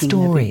tell a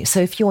story. So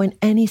if you're in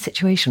any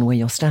situation where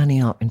you're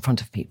standing up in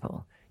front of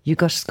people, you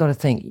just got to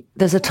think,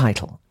 there's a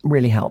title,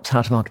 really helps,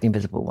 How to Market the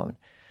Invisible Woman.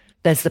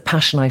 There's the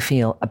passion I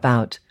feel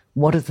about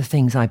what are the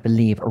things I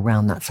believe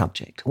around that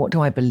subject? What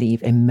do I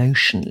believe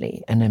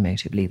emotionally and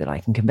emotively that I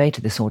can convey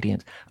to this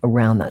audience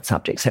around that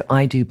subject? So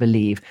I do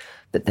believe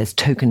that there's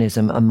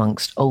tokenism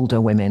amongst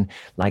older women,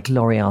 like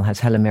L'Oreal has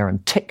Helen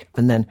Mirren, tick,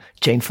 and then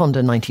Jane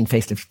Fonda, 19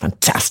 Faced,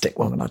 fantastic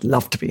woman. I'd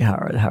love to be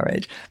her at her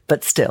age.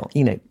 But still,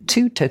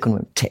 two token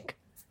women, tick.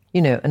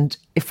 And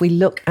if we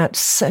look at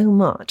so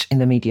much in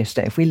the media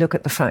today, if we look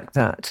at the fact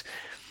that,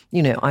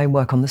 I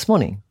work on This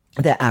Morning,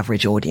 their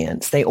average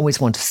audience, they always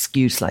want to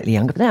skew slightly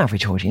younger, but their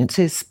average audience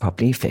is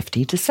probably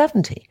 50 to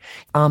 70.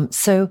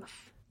 So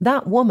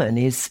that woman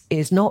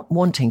is not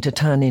wanting to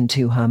turn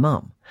into her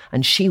mum.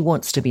 And she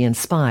wants to be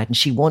inspired, and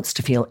she wants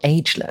to feel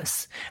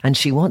ageless, and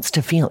she wants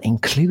to feel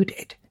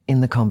included in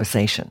the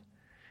conversation.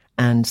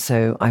 And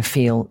so I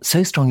feel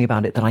so strongly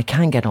about it that I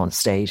can get on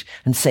stage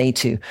and say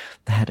to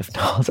the head of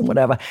NARS and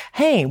whatever,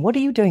 hey, what are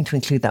you doing to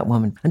include that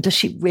woman? And does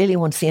she really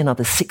want to see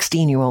another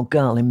 16-year-old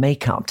girl in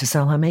makeup to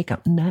sell her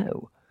makeup?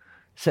 No.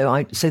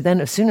 So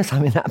then as soon as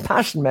I'm in that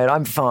passion mode,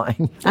 I'm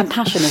fine. And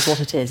passion is what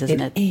it is,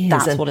 isn't it? Is.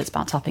 That's what it's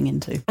about tapping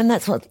into. And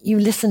that's what you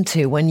listen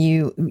to when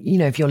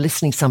if you're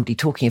listening to somebody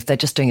talking, if they're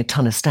just doing a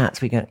ton of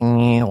stats, we go,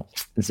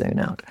 zone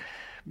out.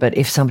 But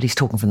if somebody's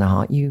talking from the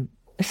heart, you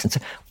listen. So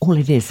all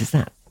it is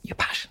that, your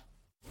passion.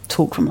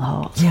 Talk from the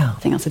heart. Yeah. I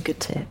think that's a good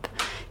tip.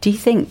 Do you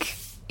think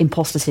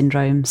imposter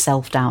syndrome,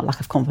 self-doubt, lack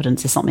of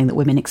confidence is something that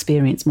women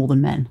experience more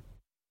than men?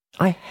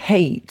 I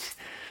hate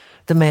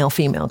the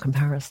male-female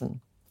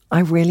comparison. I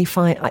really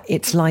find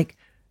it's like,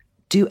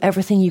 do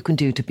everything you can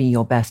do to be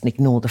your best and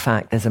ignore the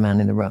fact there's a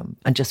man in the room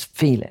and just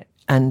feel it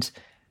and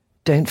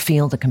don't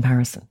feel the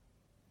comparison,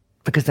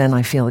 because then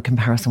I feel the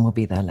comparison will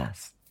be there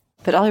less.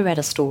 But I read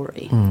a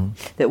story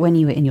that when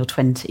you were in your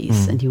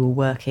 20s and you were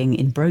working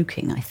in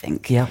broking, I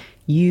think,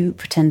 you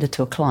pretended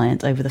to a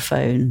client over the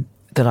phone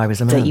that I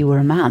was a man. That you were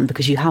a man,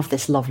 because you have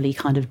this lovely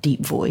kind of deep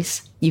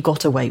voice. You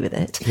got away with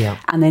it. Yeah.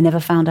 And they never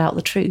found out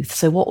the truth.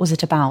 So what was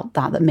it about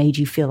that made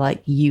you feel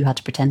like you had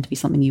to pretend to be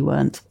something you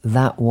weren't?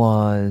 That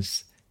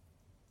was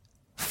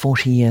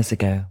 40 years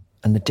ago,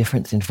 and the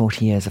difference in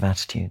 40 years of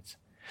attitudes.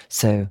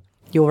 So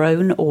your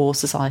own or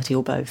society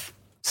or both?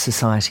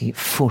 Society,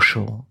 for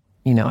sure.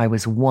 I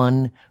was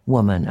one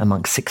woman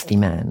amongst 60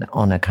 men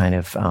on a kind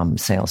of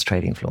sales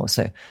trading floor.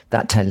 So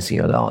that tells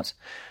you a lot.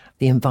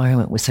 The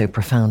environment was so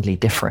profoundly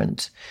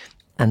different.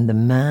 And the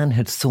man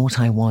had thought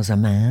I was a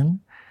man.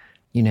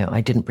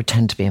 I didn't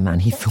pretend to be a man.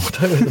 He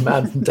thought I was a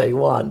man from day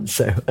one.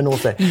 So, and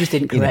also... You just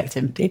didn't correct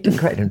him. He didn't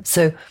correct him.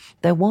 So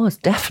there was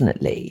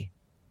definitely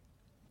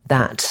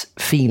that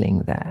feeling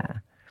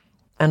there.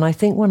 And I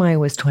think when I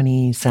was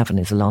 27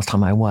 is the last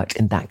time I worked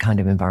in that kind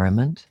of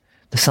environment.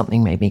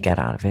 Something made me get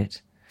out of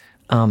it.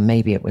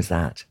 Maybe it was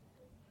that.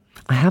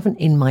 I haven't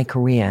in my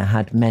career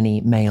had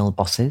many male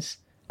bosses,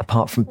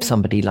 apart from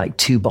somebody like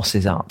two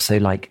bosses up. So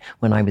like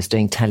when I was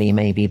doing telly,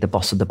 maybe the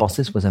boss of the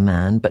bosses was a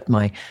man, but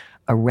my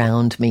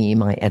around me,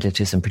 my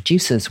editors and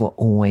producers were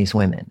always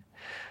women.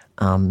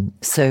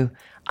 So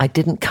I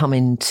didn't come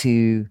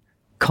into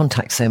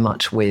contact so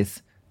much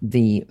with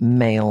the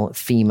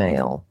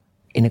male-female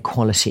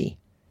inequality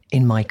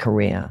in my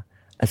career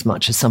as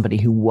much as somebody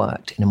who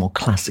worked in a more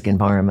classic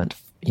environment,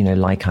 you know,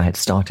 like I had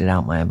started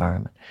out my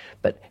environment.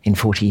 But in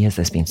 40 years,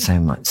 there's been so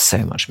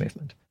much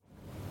movement.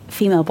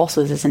 Female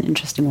bosses is an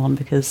interesting one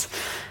because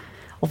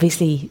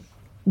obviously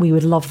we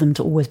would love them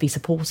to always be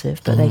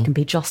supportive, but they can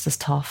be just as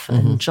tough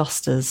and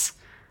just as,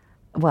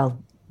 well,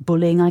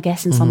 bullying, I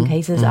guess, in some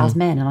cases as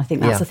men. And I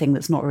think that's a thing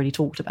that's not really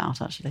talked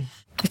about, actually.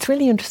 It's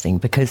really interesting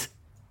because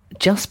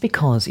just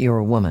because you're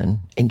a woman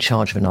in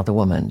charge of another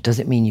woman, does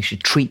it mean you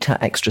should treat her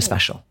extra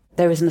special?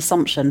 There is an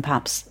assumption,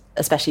 perhaps,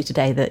 especially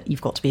today, that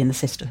you've got to be in the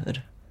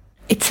sisterhood.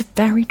 It's a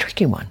very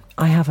tricky one.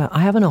 I have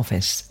an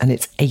office and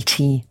it's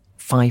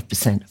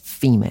 85%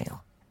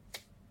 female.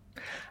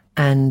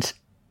 And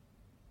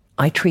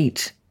I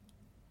treat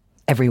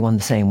everyone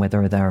the same,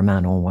 whether they're a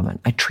man or a woman.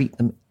 I treat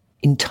them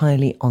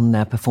entirely on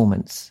their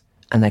performance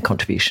and their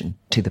contribution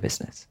to the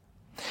business.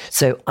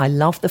 So I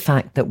love the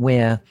fact that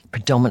we're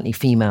predominantly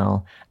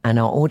female and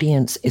our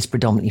audience is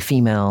predominantly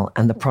female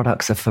and the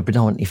products are for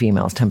predominantly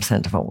females.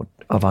 10%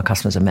 of our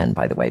customers are men,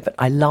 by the way. But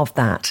I love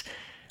that.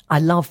 I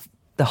love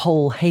the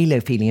whole halo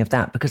feeling of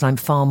that because I'm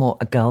far more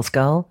a girl's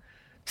girl.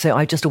 So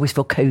I just always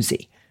feel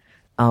cozy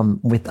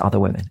with other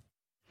women.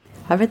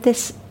 I read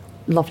this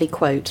lovely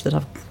quote that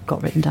I've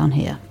got written down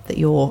here that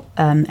your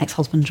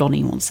ex-husband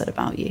Johnny once said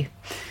about you.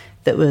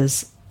 That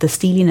was, the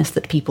steeliness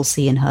that people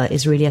see in her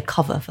is really a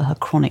cover for her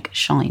chronic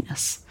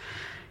shyness,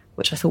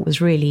 which I thought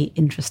was really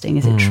interesting.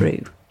 Is it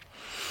true?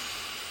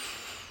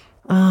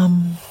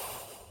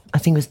 I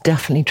think it was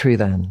definitely true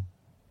then.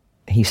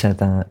 He said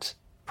that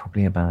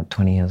probably about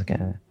 20 years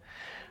ago.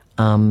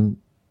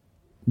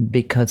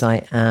 Because I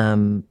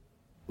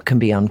can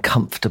be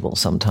uncomfortable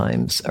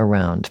sometimes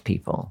around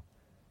people.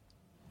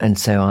 And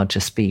so I'll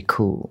just be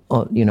cool,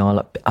 or, you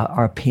know,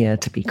 I'll appear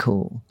to be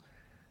cool.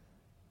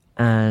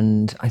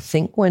 And I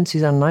think when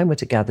Susanna and I were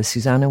together,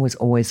 Susanna was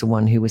always the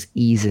one who was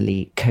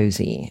easily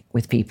cozy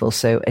with people.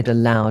 So it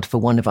allowed for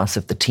one of us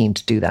of the team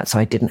to do that. So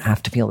I didn't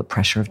have to feel the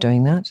pressure of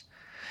doing that.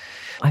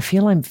 I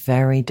feel I'm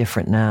very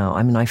different now.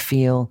 I mean, I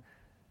feel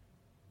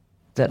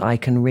that I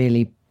can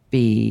really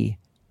be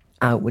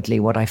outwardly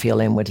what I feel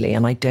inwardly,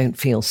 and I don't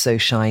feel so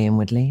shy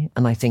inwardly.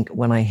 And I think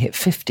when I hit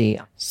 50,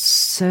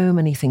 so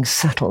many things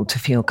settled to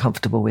feel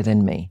comfortable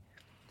within me.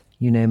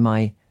 You know,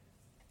 my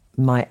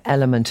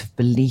element of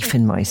belief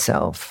in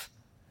myself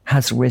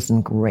has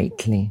risen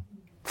greatly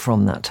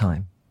from that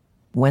time.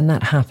 When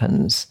that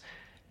happens,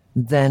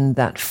 then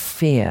that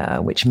fear,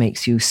 which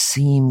makes you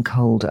seem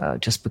colder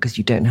just because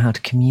you don't know how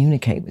to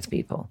communicate with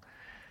people,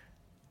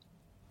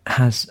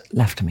 has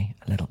left me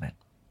a little bit.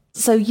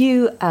 So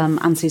you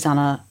and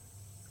Susanna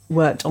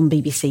worked on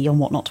BBC on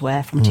What Not to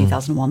Wear from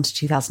 2001 to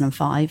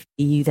 2005.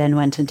 You then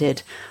went and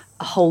did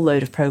a whole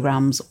load of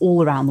programmes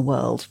all around the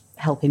world,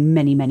 helping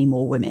many, many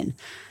more women.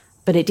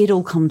 But it did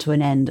all come to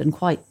an end, and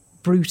quite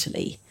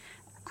brutally.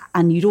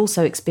 And you'd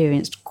also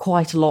experienced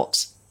quite a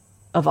lot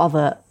of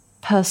other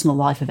personal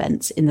life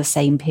events in the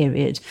same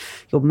period.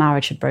 Your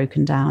marriage had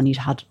broken down, you'd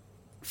had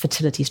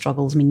fertility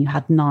struggles. I mean, you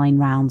had 9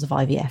 rounds of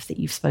IVF that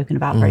you've spoken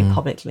about very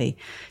publicly.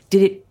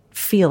 Did it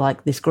feel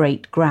like this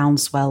great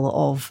groundswell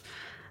of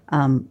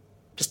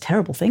just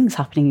terrible things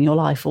happening in your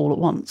life all at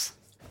once?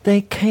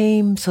 They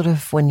came sort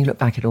of, when you look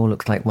back, it all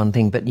looks like one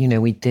thing. But, you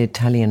know, we did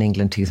telly in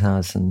England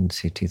 2000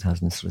 to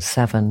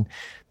 2007.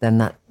 Then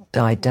that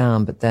died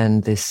down. But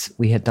then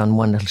we had done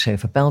one little show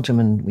for Belgium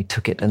and we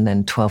took it. And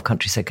then 12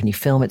 countries said, can you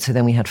film it? So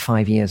then we had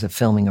 5 years of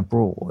filming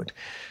abroad,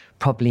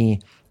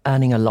 probably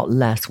earning a lot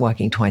less,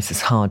 working twice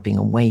as hard, being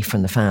away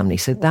from the family.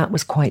 So that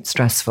was quite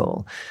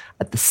stressful.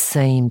 At the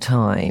same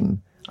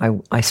time,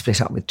 I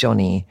split up with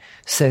Johnny.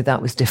 So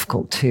that was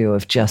difficult too,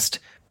 of just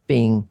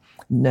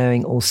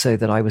knowing also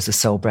that I was a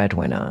sole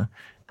breadwinner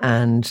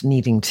and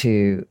needing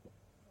to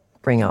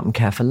bring up and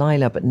care for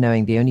Lila, but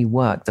knowing the only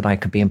work that I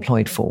could be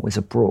employed for was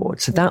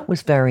abroad. So that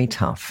was very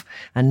tough,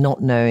 and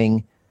not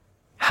knowing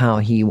how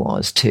he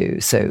was too.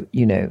 So,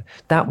 you know,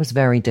 that was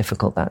very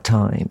difficult that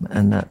time.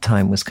 And that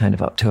time was kind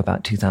of up to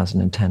about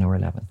 2010 or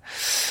 11.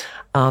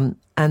 And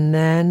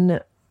then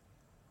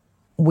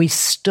we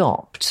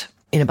stopped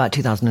in about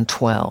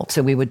 2012.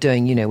 So we were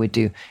doing, you know, we'd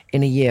do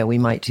in a year, we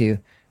might do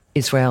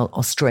Israel,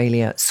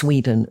 Australia,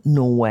 Sweden,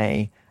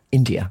 Norway,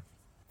 India,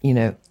 you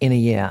know, in a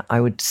year.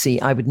 I would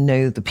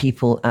know the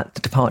people at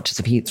the departures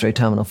of Heathrow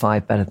Terminal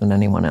 5 better than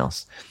anyone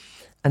else.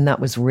 And that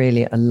was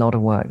really a lot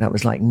of work. That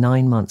was like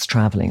 9 months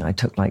traveling. I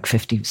took like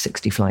 50,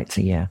 60 flights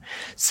a year.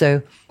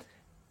 So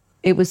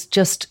it was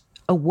just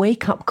a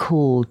wake-up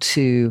call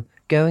to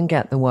go and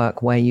get the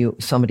work where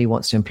somebody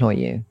wants to employ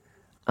you,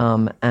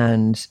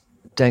 and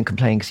don't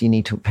complain because you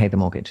need to pay the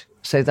mortgage.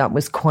 So that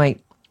was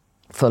quite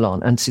full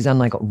on. And Suzanne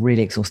and I got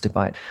really exhausted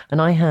by it.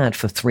 And I had,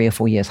 for 3 or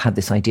 4 years, had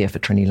this idea for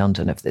Trinny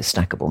London of this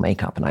stackable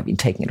makeup. And I've been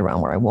taking it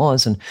around where I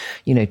was and,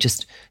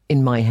 just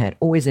in my head,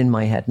 always in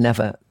my head,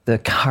 never the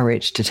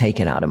courage to take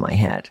it out of my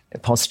head.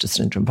 Imposter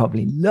syndrome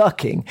probably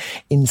lurking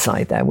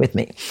inside there with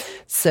me.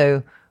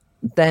 So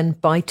then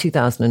by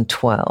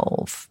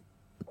 2012,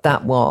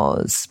 that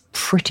was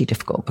pretty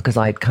difficult because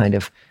I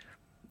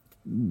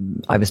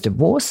was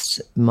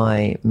divorced,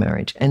 my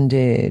marriage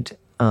ended.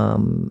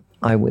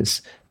 I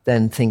was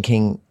then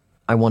thinking,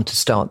 I want to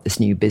start this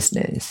new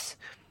business.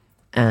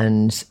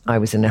 And I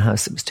was in a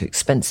house that was too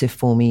expensive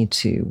for me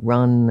to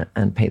run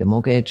and pay the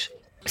mortgage.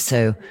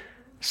 So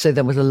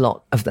there was a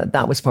lot of that.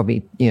 That was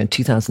probably,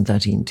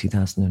 2013,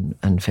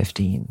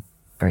 2015,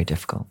 very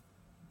difficult.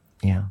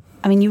 Yeah.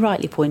 I mean, you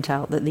rightly point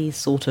out that these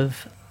sort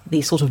of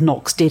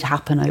knocks did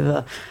happen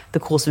over the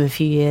course of a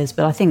few years,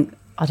 but I think,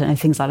 I don't know,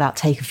 things like that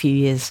take a few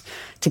years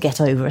to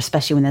get over,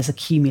 especially when there's a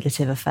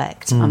cumulative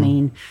effect. I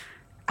mean,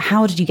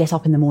 how did you get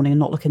up in the morning and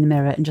not look in the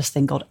mirror and just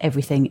think, God,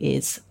 everything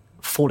is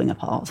falling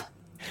apart?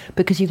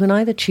 Because you can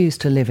either choose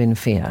to live in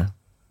fear,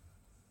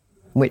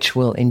 which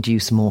will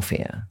induce more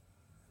fear,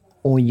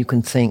 or you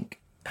can think,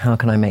 how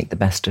can I make the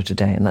best of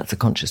today? And that's a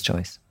conscious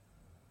choice.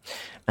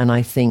 And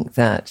I think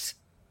that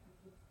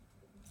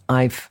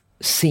I've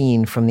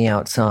seen from the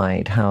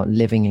outside how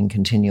living in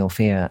continual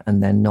fear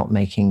and then not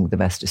making the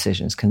best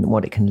decisions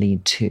what it can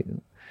lead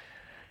to.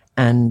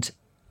 And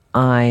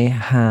I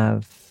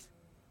have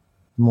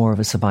more of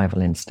a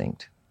survival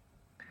instinct.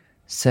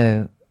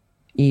 So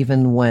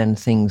even when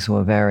things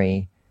were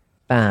very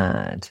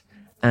bad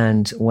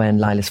and when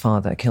Lila's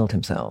father killed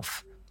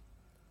himself,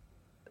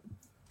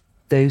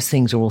 those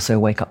things are also a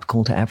wake-up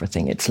call to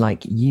everything. It's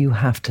like you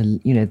have to,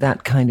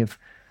 that kind of,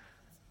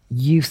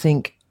 you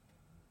think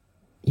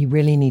you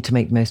really need to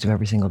make the most of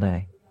every single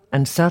day.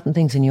 And certain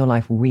things in your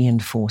life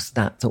reinforce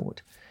that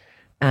thought.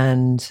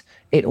 And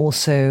it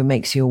also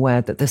makes you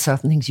aware that there's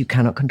certain things you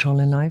cannot control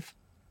in life.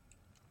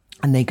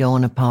 And they go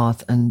on a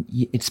path and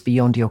it's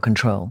beyond your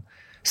control.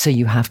 So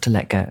you have to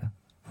let go.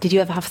 Did you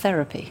ever have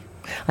therapy?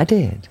 I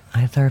did.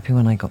 I had therapy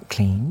when I got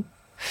clean.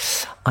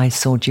 I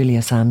saw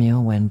Julia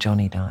Samuel when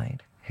Johnny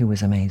died, who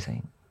was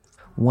amazing.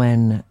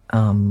 When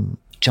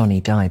Johnny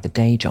died, the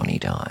day Johnny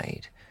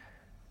died,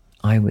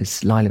 Lila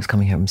was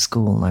coming home from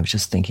school and I was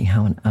just thinking,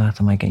 how on earth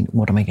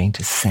what am I going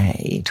to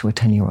say to a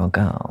 10-year-old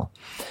girl?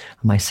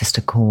 And my sister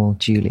called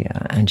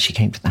Julia and she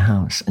came to the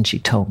house and she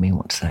told me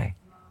what to say.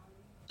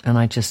 And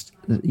I just,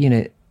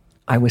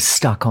 I was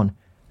stuck on,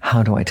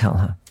 how do I tell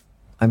her?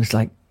 I was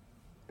like,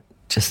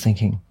 just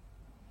thinking,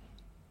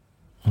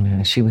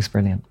 she was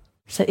brilliant.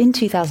 So in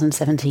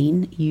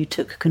 2017, you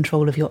took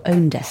control of your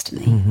own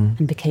destiny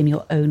and became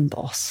your own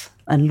boss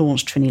and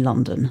launched Trinny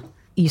London.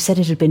 You said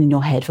it had been in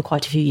your head for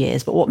quite a few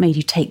years, but what made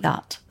you take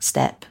that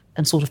step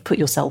and sort of put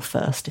yourself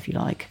first, if you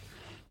like?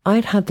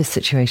 I'd had this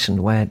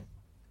situation where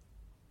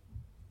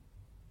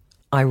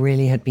I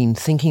really had been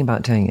thinking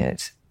about doing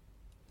it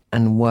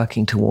and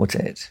working towards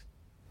it.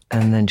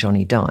 And then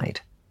Johnny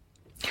died.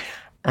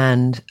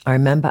 And I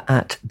remember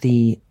at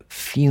the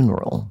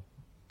funeral,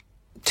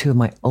 two of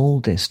my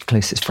oldest,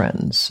 closest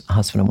friends,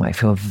 husband and wife,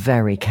 who are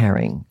very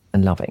caring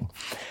and loving,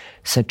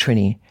 said,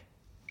 Trinny,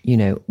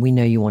 we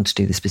know you want to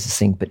do this business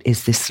thing, but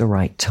is this the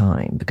right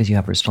time? Because you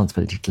have a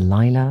responsibility to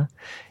Lila.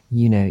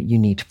 You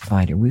need to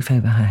provide a roof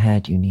over her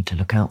head. You need to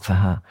look out for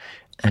her.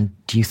 And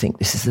do you think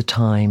this is the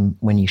time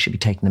when you should be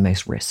taking the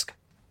most risk?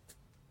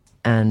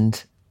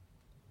 And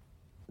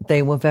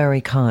they were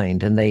very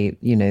kind. And they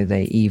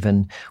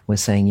even were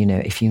saying,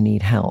 if you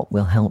need help,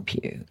 we'll help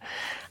you.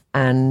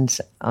 And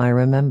I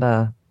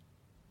remember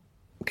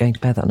going to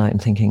bed that night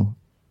and thinking,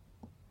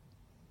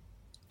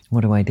 what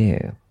do I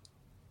do?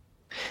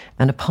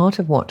 And a part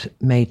of what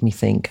made me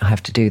think I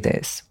have to do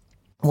this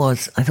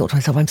was I thought to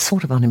myself, I'm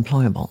sort of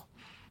unemployable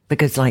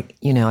because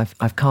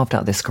I've carved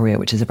out this career,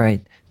 which is a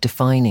very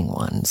defining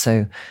one.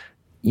 So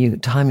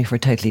to hire me for a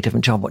totally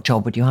different job, what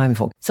job would you hire me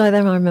for? So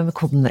then I remember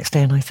calling them the next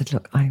day and I said,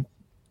 look, I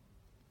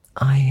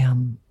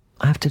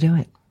have to do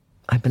it.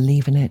 I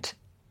believe in it.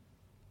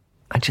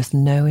 I just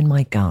know in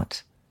my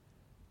gut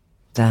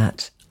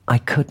that I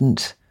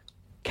couldn't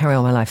carry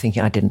on my life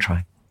thinking I didn't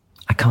try.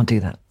 I can't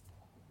do that.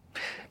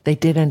 They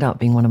did end up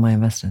being one of my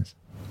investors.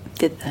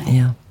 Did they?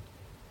 Yeah.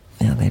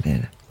 Yeah, they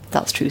did.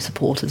 That's true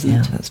support, isn't it?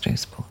 Yeah, that's true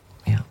support.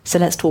 Yeah. So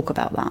let's talk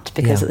about that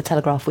because at the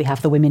Telegraph we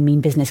have the Women Mean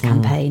Business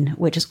campaign,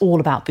 which is all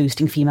about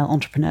boosting female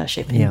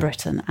entrepreneurship in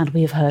Britain. And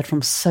we have heard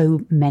from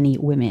so many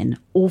women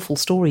awful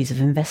stories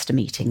of investor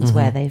meetings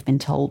where they've been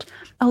told,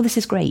 oh, this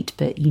is great,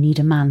 but you need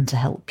a man to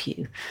help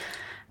you.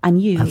 And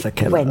you That's a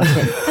killer. went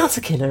in. That's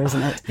a killer,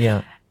 isn't it?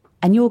 Yeah.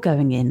 And you're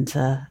going in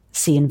to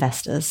see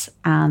investors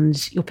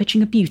and you're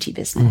pitching a beauty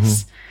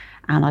business.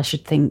 And I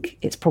should think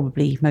it's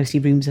probably mostly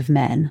rooms of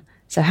men.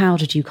 So how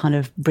did you kind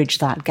of bridge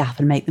that gap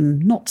and make them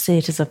not see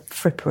it as a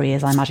frippery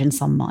as I imagine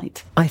some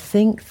might? I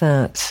think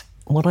that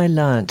what I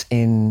learnt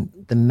in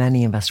the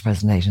many investor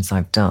presentations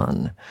I've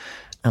done,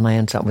 and I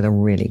ended up with a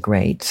really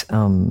great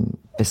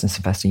business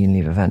investor,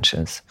 Unilever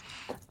Ventures,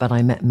 but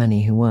I met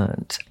many who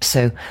weren't.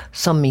 So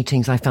some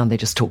meetings I found they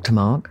just talked to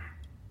Mark,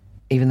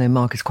 even though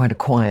Mark is quite a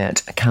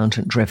quiet,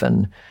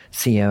 accountant-driven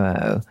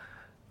COO.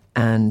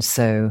 And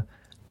so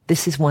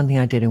this is one thing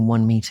I did in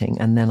one meeting,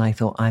 and then I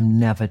thought, I'm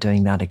never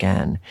doing that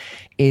again,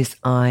 is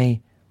I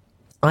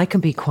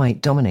can be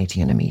quite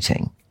dominating in a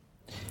meeting.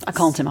 I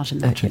can't imagine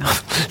that.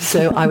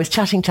 So I was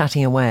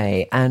chatting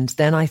away, and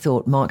then I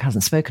thought, Mark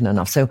hasn't spoken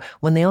enough. So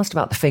when they asked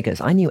about the figures,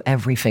 I knew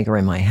every figure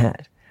in my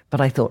head, but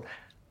I thought,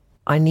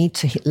 I need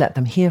to let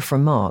them hear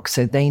from Mark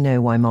so they know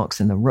why Mark's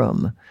in the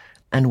room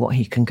and what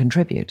he can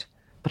contribute.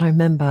 But I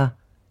remember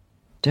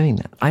doing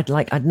that.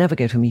 I'd never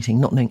go to a meeting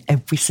not knowing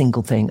every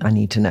single thing I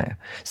need to know.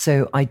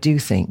 So I do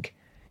think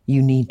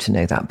you need to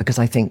know that, because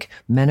I think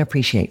men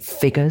appreciate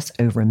figures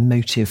over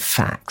emotive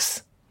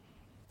facts.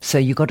 So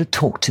you've got to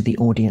talk to the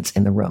audience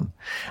in the room.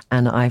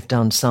 And I've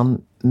done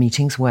some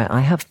meetings where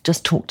I have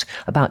just talked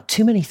about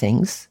too many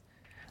things,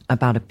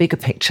 about a bigger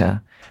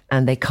picture,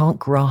 and they can't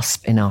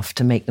grasp enough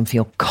to make them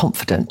feel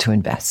confident to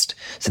invest.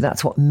 So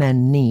that's what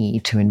men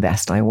need to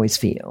invest, I always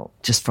feel,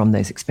 just from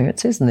those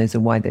experiences. And those are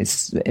why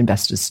those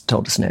investors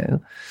told us no.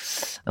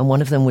 And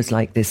one of them was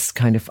like this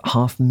kind of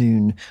half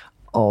moon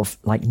of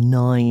like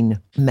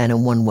 9 men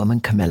and 1 woman,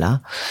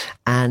 Camilla.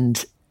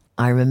 And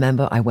I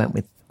remember I went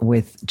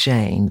with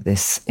Jane,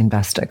 this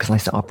investor, because I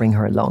said, I'll bring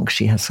her along.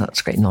 She has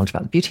such great knowledge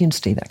about the beauty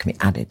industry that can be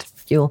added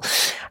fuel.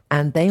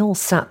 And they all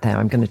sat there,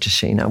 I'm going to just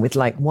show you now, with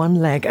like one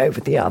leg over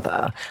the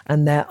other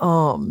and their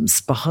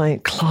arms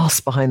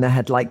clasped behind their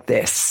head like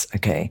this,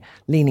 okay,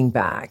 leaning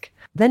back.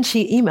 Then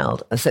she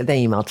emailed, so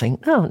they emailed saying,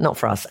 oh, not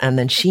for us. And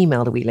then she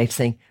emailed a week later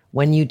saying,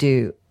 when you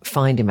do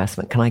find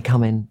investment, can I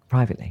come in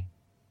privately?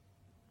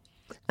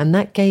 And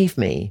that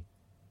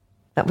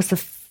was the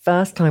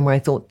first time where I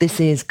thought, this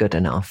is good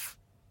enough.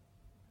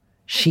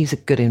 She's a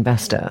good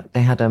investor.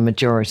 They had a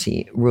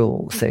majority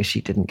rule, so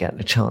she didn't get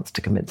a chance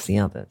to convince the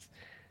others.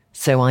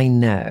 So I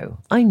know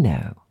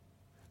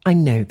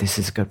this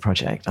is a good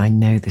project. I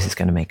know this is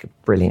going to make a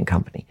brilliant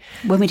company.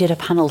 When we did a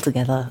panel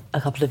together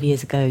a couple of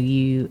years ago,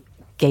 you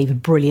gave a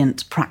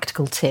brilliant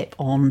practical tip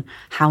on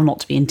how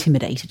not to be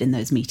intimidated in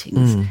those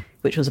meetings,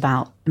 which was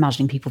about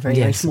imagining people very,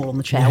 very small on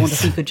the chair. Yes. I wonder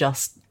if you could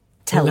just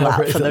tell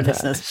that for the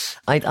listeners.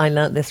 I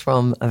learned this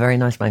from a very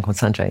nice man called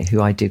Sanjay,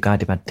 who I do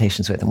guided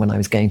meditations with. And when I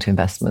was going to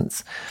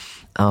investments,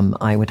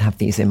 I would have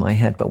these in my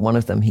head. But one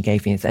of them he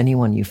gave me is,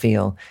 anyone you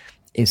feel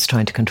is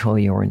trying to control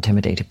you or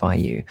intimidated by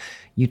you,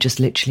 you just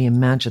literally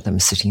imagine them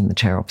sitting in the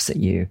chair opposite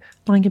you,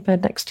 lying in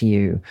bed next to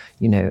you,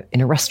 in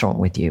a restaurant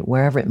with you,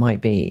 wherever it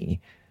might be.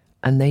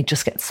 And they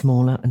just get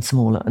smaller and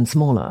smaller and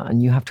smaller.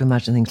 And you have to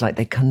imagine things like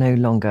they can no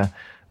longer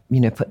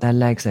put their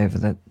legs over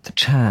the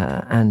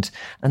chair, and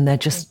they're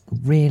just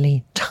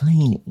really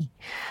tiny.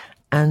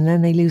 And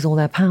then they lose all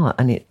their power.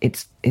 And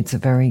it's a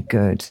very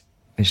good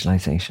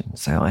visualization.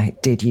 So I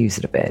did use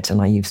it a bit.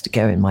 And I used to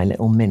go in my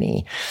little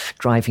Mini,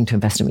 driving to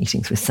investor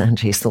meetings with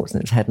Sanjay's thoughts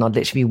in his head. And I'd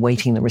literally be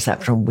waiting in the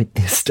reception with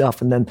this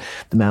stuff. And then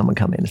the man would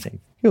come in and say,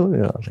 oh,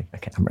 yeah. I was like,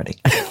 okay, I'm ready.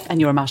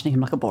 And you're imagining him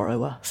like a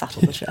borrower sat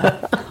on the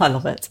chair. I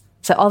love it.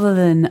 So other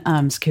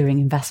than securing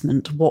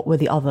investment, what were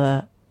the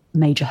other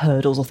major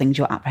hurdles or things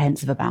you're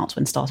apprehensive about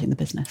when starting the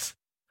business?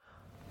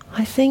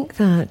 I think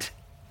that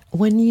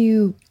when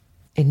you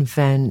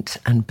invent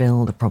and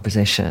build a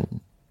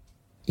proposition,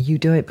 you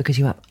do it because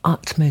you have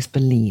utmost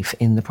belief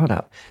in the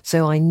product.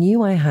 So I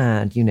knew I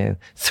had,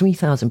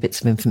 3,000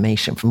 bits of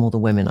information from all the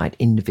women I'd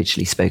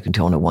individually spoken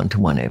to on a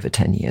one-to-one over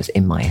 10 years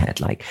in my head,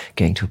 like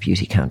going to a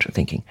beauty counter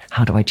thinking,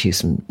 how do I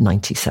choose from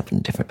 97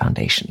 different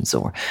foundations?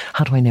 Or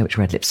how do I know which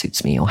red lip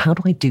suits me? Or how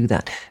do I do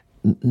that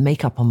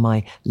makeup on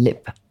my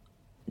lip,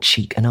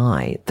 cheek and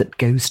eye that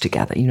goes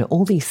together,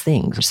 all these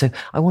things. So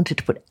I wanted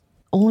to put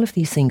all of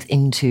these things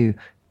into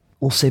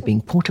also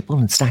being portable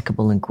and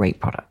stackable and great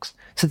products.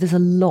 So there's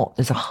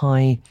a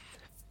high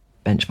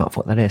benchmark for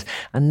what that is.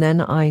 And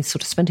then I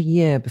sort of spent a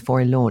year before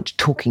I launched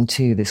talking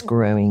to this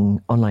growing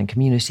online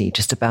community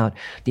just about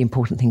the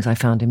important things I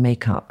found in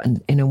makeup,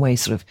 and in a way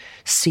sort of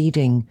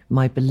seeding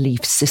my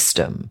belief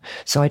system.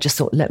 So I just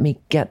thought, let me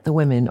get the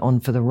women on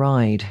for the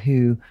ride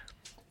who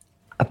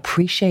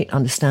appreciate,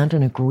 understand,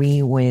 and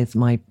agree with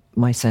my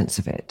sense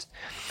of it.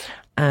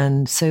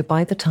 And so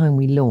by the time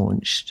we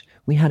launched,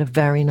 we had a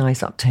very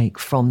nice uptake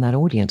from that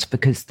audience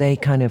because they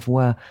kind of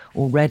were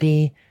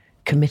already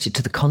committed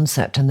to the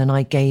concept, and then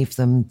I gave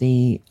them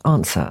the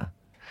answer.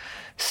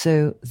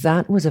 So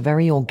that was a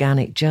very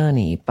organic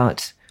journey,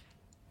 but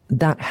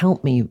that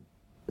helped me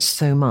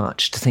so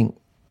much to think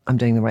I'm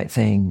doing the right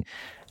thing.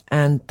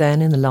 And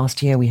then in the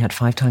last year, we had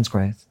 5 times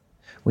growth.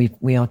 We're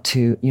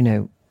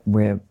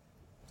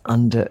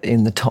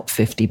in the top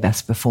 50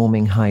 best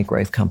performing high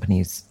growth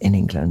companies in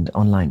England,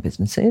 online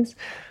businesses,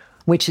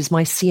 which is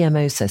my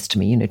CMO says to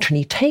me,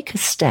 Trini, take a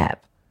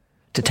step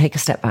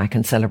back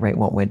and celebrate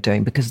what we're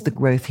doing because the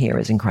growth here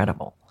is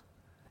incredible.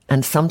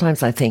 And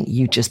sometimes I think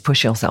you just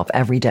push yourself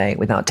every day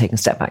without taking a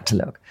step back to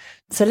look.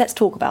 So let's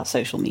talk about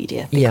social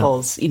media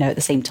because, at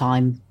the same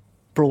time,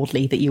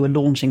 broadly, that you were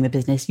launching the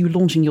business, you were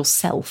launching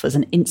yourself as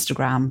an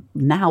Instagram,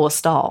 now a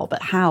star,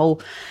 but how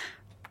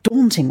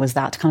daunting was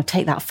that to kind of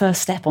take that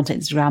first step onto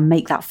Instagram,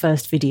 make that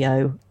first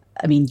video?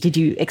 I mean, did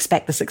you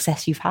expect the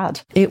success you've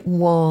had? It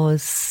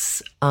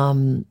was,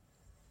 I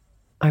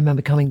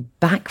remember coming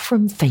back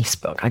from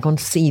Facebook. I'd gone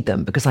to see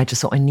them because I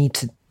just thought I need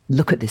to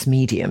look at this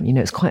medium. You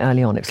know, it's quite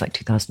early on. It was like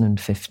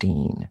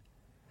 2015.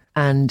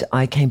 And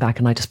I came back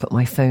and I just put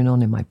my phone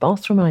on in my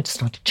bathroom and I just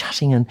started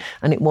chatting. And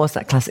it was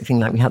that classic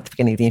thing like we had at the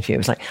beginning of the interview. It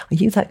was like, are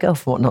you that girl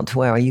for What Not to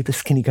Wear? Are you the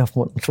skinny girl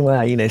for What Not to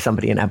Wear? You know,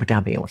 somebody in Abu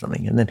Dhabi or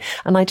something.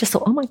 And I just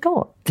thought, oh my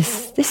God,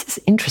 this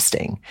is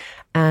interesting.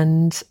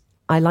 And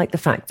I like the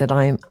fact that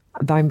I'm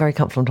very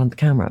comfortable on the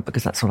camera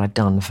because that's what I've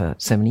done for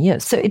so many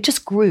years. So it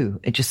just grew.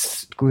 It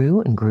just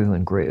grew and grew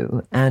and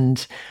grew.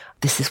 And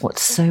this is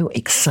what's so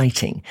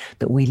exciting,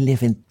 that we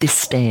live in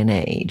this day and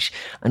age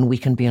and we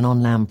can be an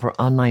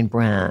online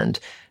brand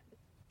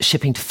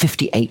shipping to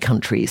 58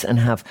 countries and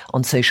have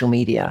on social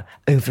media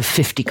over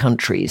 50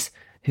 countries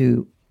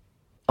who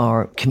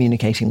are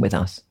communicating with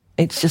us.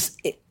 It's just,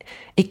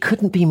 it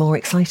couldn't be more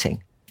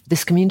exciting.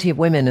 This community of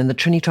women and the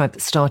Trini tribe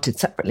that started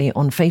separately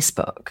on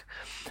Facebook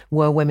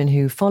were women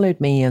who followed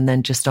me and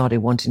then just started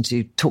wanting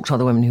to talk to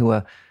other women who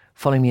were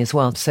following me as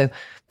well. So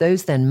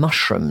those then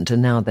mushroomed,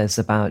 and now there's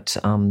about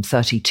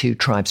 32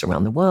 tribes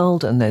around the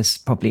world, and there's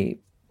probably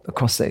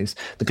across those,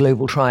 the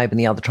global tribe and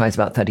the other tribes,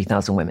 about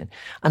 30,000 women.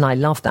 And I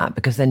love that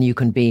because then you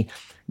can be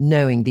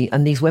knowing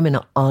and these women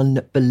are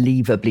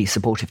unbelievably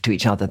supportive to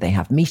each other. They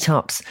have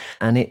meetups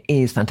and it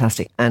is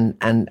fantastic.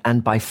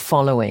 And by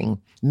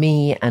following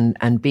me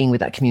and being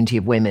with that community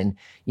of women,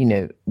 you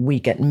know, we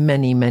get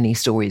many, many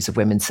stories of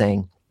women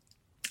saying,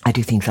 I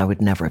do things I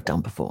would never have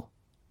done before.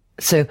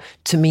 So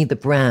to me, the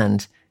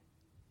brand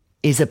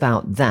is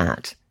about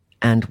that,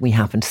 and we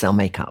happen to sell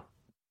makeup.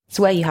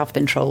 So where you have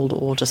been trolled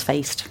or just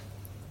faced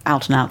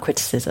out and out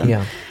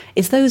criticism,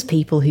 is those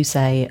people who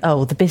say,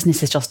 oh, the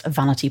business is just a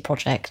vanity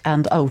project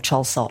and, oh,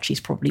 Charles Saatchi's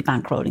probably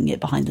bankrolling it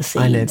behind the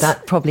scenes. I know,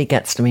 that probably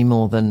gets to me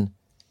more than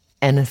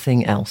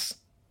anything else,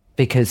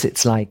 because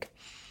it's like,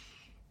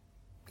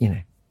 you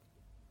know,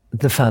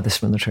 the furthest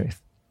from the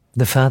truth.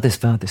 The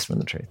furthest from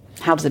the truth.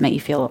 How does it make you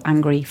feel?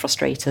 Angry,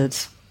 frustrated?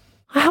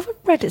 I haven't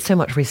read it so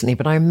much recently,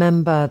 but I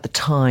remember the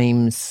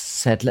Times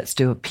said, let's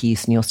do a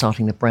piece and you're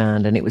starting the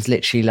brand. And it was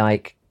literally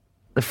like,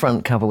 the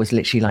front cover was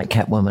literally like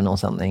Catwoman or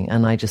something.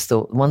 And I just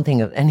thought, one thing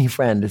that any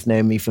friend who's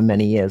known me for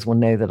many years will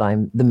know that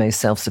I'm the most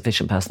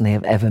self-sufficient person they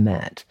have ever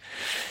met.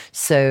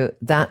 So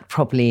that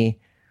probably,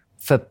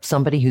 for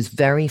somebody who's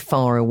very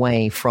far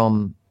away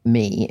from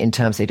me in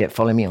terms they don't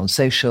follow me on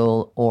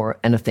social or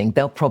anything,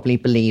 they'll probably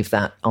believe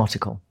that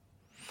article.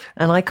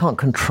 And I can't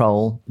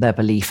control their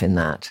belief in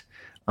that.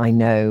 I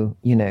know,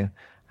 you know,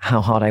 how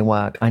hard I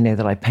work. I know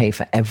that I pay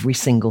for every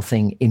single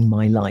thing in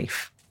my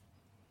life,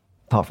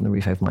 apart from the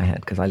roof over my head,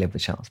 because I live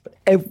with Charles. But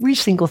every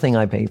single thing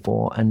I pay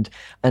for and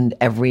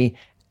every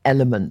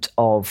element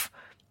of,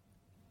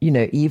 you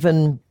know,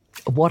 even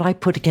what I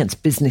put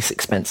against business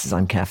expenses,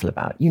 I'm careful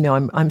about. You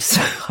know, I'm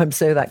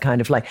so that kind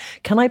of like,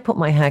 can I put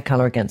my hair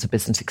color against a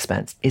business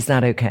expense? Is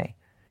that okay?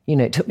 You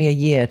know, it took me a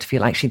year to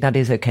feel actually that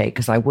is okay,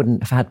 because I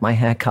wouldn't have had my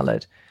hair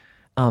colored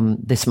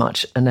this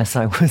much unless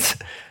I was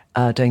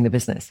doing the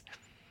business.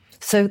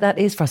 So that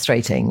is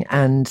frustrating.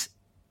 And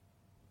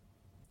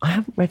I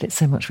haven't read it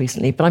so much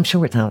recently, but I'm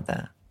sure it's out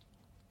there.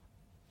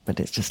 But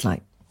it's just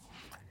like,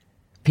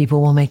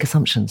 people will make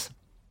assumptions.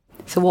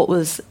 So what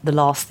was the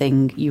last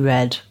thing you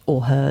read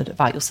or heard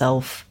about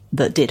yourself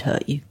that did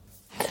hurt you?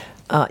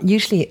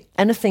 Usually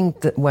anything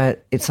where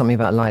it's something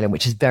about Lila,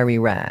 which is very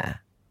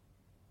rare,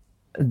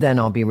 then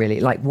I'll be really,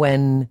 like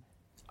when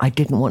I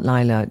didn't want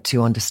Lila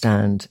to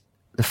understand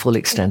the full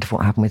extent of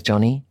what happened with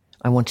Johnny.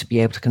 I wanted to be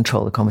able to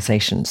control the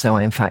conversation. So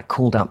I, in fact,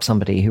 called up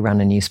somebody who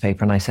ran a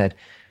newspaper and I said,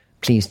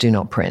 please do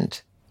not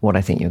print what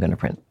I think you're going to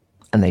print.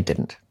 And they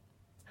didn't.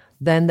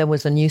 Then there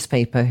was a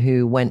newspaper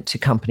who went to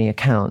company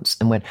accounts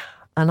and went,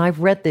 and I've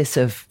read this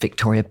of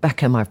Victoria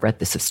Beckham, I've read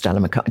this of Stella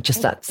McCartney,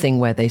 just that thing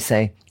where they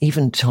say,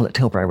 even Charlotte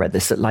Tilbury, I read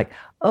this, that like,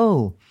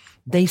 oh,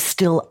 they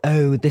still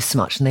owe this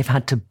much and they've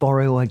had to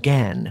borrow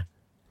again.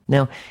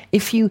 Now,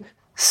 if you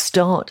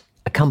start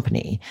a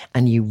company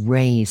and you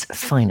raise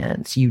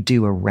finance, you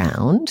do a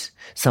round,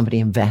 somebody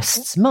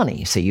invests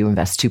money. So you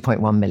invest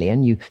 2.1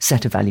 million, you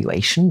set a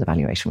valuation. The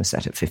valuation was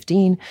set at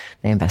 15.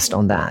 They invest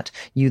on that.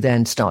 You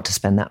then start to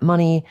spend that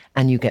money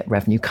and you get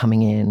revenue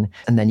coming in.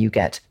 And then you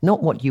get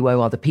not what you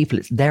owe other people,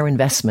 it's their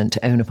investment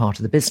to own a part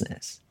of the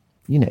business.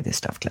 You know this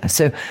stuff, Claire.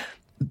 So,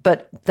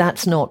 but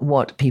that's not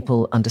what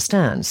people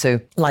understand.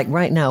 So like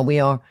right now we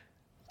are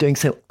doing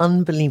so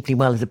unbelievably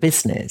well as a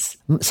business.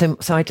 So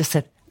I just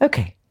said,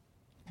 okay,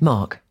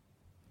 Mark,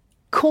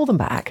 call them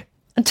back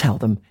and tell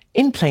them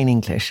in plain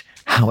English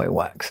how it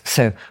works.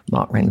 So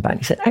Mark rang the bank.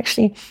 He said,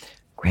 actually,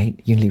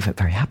 great, Unilever are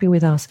very happy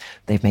with us.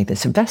 They've made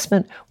this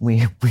investment.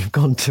 We've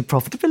gone to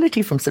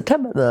profitability from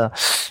September.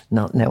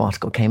 No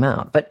article came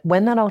out. But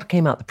when that article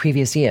came out the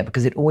previous year,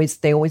 because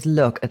they always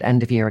look at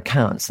end of year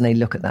accounts and they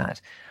look at that,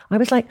 I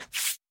was like,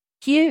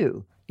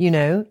 you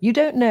know, you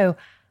don't know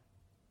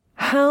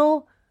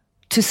how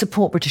to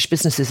support British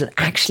businesses that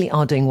actually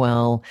are doing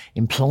well,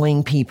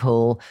 employing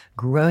people,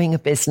 growing a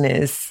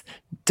business,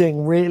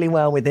 doing really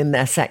well within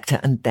their sector.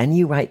 And then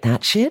you write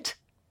that shit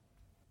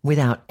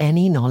without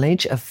any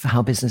knowledge of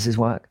how businesses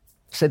work.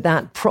 So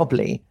that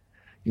probably,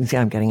 you can see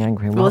I'm getting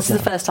angry. Well, this is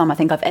the first time I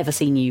think I've ever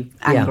seen you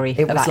angry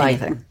about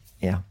anything.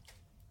 Yeah.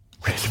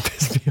 Really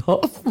pissed me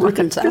off. I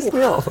can tell. Pissed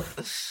me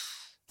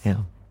off. Yeah.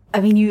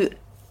 I mean, you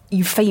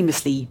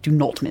famously do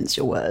not mince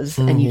your words,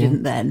 and you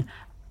didn't then.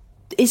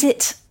 Does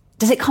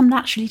it come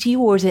naturally to you,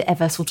 or is it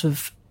ever sort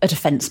of a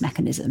defence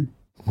mechanism?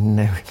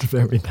 No, it's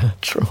very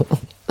natural.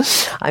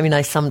 I mean,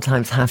 I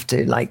sometimes have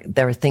to, like,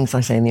 there are things I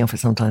say in the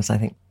office sometimes I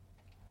think,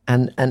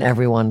 and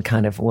everyone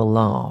kind of will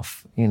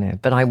laugh, you know,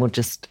 but I will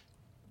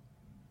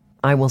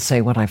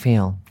say what I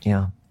feel.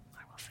 Yeah,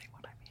 I will say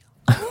what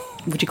I feel.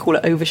 Would you call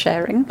it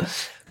oversharing?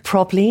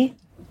 Probably.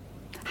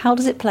 How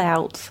does it play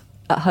out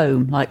at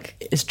home?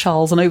 Like, is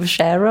Charles an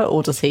oversharer,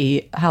 or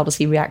how does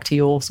he react to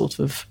your sort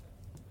of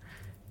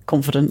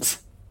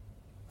confidence?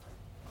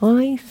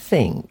 I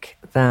think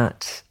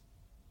that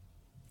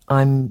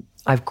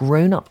I've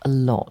grown up a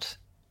lot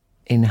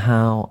in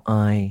how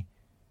I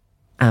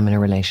am in a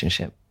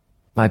relationship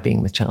by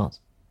being with Charles.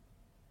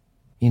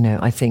 You know,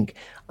 I think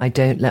I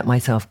don't let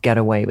myself get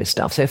away with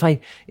stuff. So if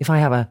I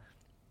have a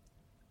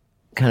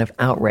kind of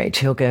outrage,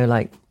 he'll go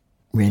like,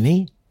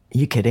 "Really? Are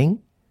you kidding?"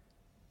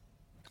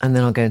 And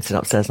then I'll go and sit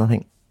upstairs and I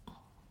think,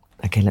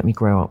 okay, let me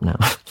grow up now.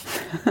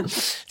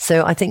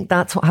 So I think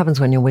that's what happens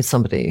when you're with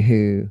somebody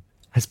who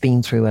has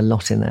been through a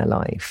lot in their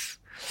life.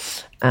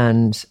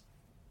 And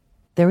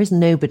there is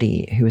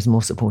nobody who is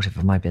more supportive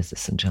of my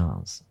business than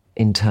Charles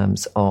in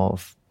terms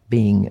of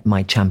being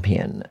my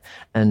champion.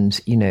 And,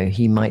 you know,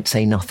 he might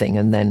say nothing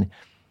and then,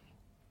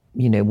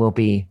 you know, we'll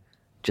be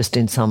just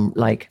in some,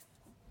 like,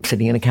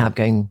 sitting in a cab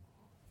going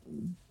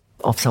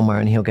off somewhere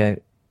and he'll go,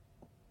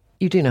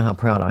 "You do know how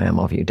proud I am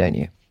of you, don't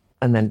you?"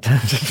 And then turn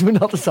to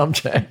another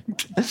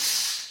subject. Do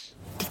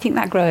you think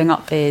that growing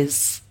up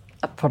is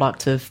a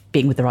product of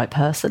being with the right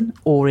person,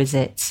 or is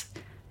it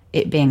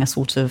being a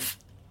sort of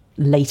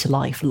later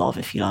life love,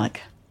 if you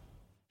like?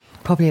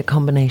 Probably a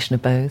combination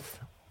of both.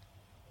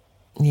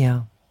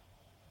 Yeah.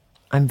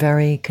 I'm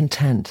very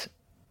content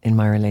in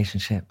my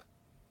relationship.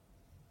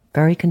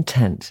 Very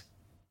content.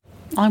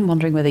 I'm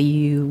wondering whether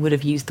you would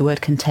have used the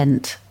word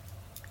content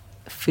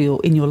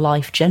in your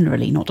life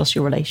generally, not just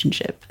your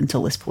relationship,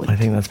 until this point. I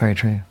think that's very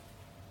true.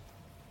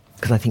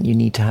 Because I think you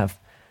need to have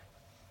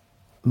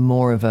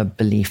more of a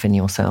belief in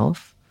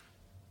yourself,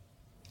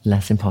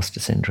 less imposter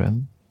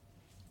syndrome,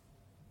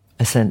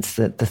 a sense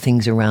that the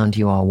things around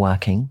you are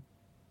working.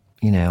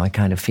 You know, I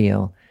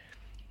feel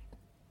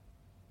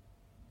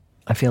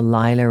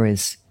Lila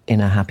is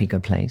in a happy,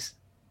 good place.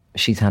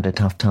 She's had a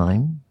tough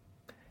time.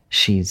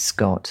 She's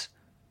got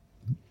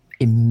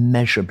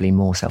immeasurably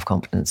more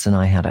self-confidence than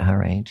I had at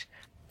her age.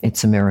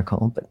 It's a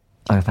miracle, but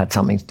I've had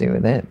something to do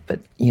with it.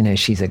 But, you know,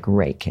 she's a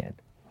great kid.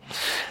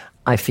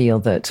 I feel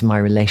that my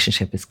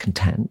relationship is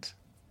content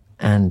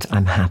and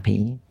I'm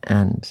happy,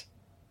 and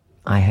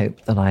I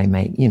hope that I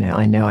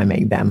know I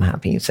make them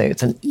happy. So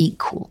it's an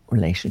equal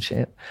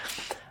relationship.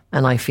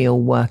 And I feel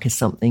work is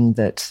something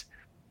that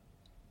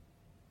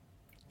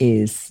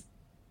is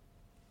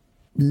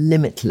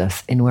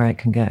limitless in where it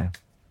can go.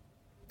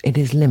 It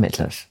is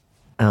limitless.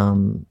 I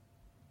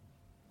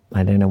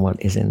don't know what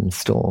is in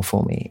store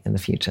for me in the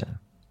future.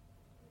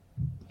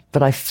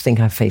 But I think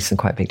I've faced some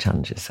quite big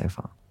challenges so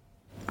far.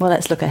 Well,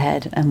 let's look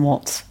ahead and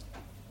what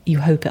you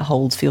hope it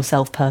holds for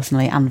yourself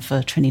personally and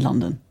for Trini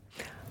London.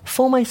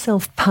 For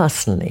myself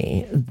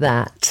personally,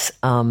 that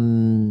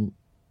I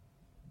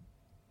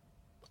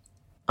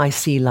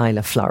see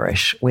Lila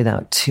flourish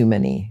without too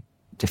many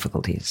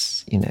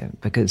difficulties, you know,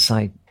 because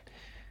I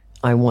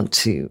want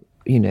to,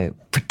 you know,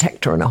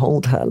 protect her and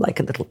hold her like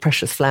a little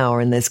precious flower.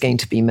 And there's going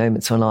to be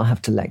moments when I'll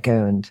have to let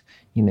go and,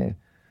 you know,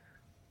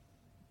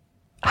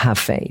 have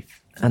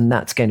faith. And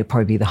that's going to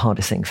probably be the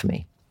hardest thing for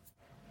me.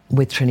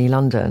 With Trini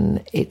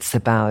London, it's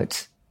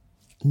about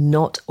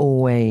not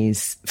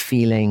always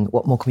feeling,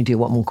 what more can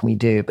we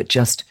do, but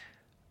just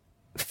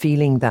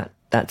feeling that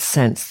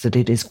sense that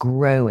it is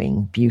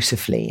growing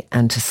beautifully,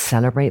 and to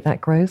celebrate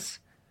that growth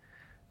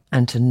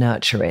and to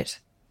nurture it,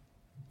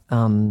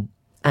 and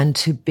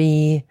to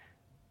be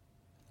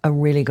a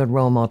really good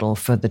role model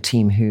for the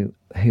team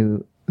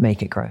who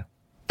make it grow.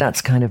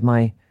 That's kind of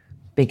my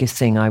biggest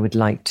thing I would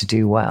like to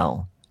do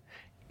well,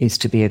 is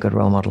to be a good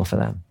role model for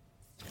them.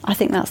 I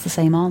think that's the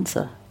same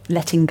answer.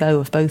 Letting go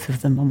of both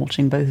of them and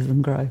watching both of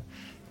them grow.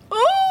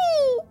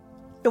 Oh,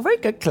 you're very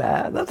good,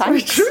 Claire. That's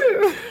Thanks. Very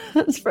true.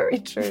 That's very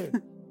true.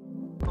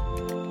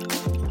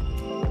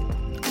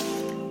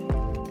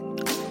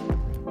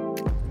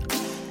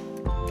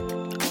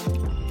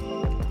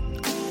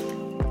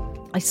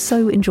 I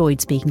so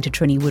enjoyed speaking to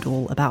Trini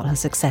Woodall about her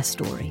success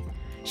story.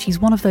 She's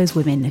one of those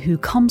women who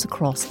comes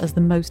across as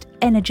the most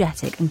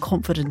energetic and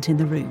confident in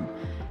the room.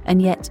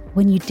 And yet,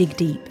 when you dig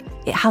deep,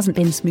 it hasn't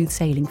been smooth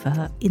sailing for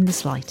her in the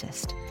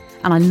slightest.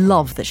 And I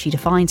love that she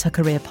defines her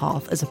career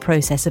path as a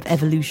process of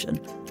evolution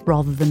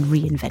rather than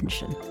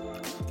reinvention.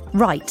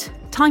 Right,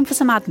 Time for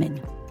some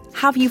admin.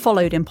 Have you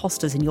followed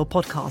Imposters in your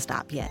podcast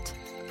app yet?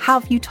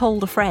 Have you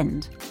told a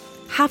friend?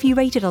 Have you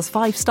rated us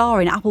 5-star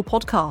in Apple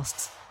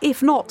Podcasts?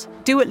 If not,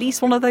 do at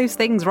least one of those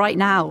things right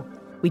now.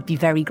 We'd be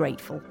very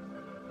grateful.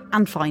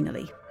 And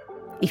finally,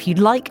 if you'd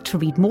like to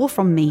read more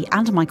from me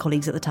and my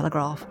colleagues at The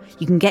Telegraph,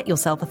 you can get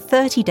yourself a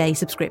 30-day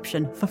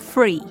subscription for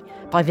free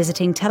by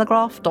visiting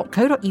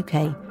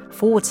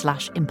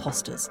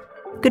telegraph.co.uk/imposters.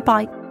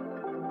 Goodbye.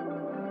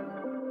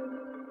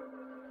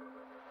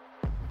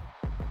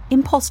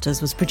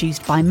 Imposters was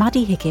produced by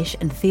Maddie Hickish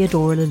and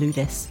Theodora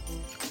Loulis.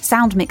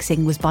 Sound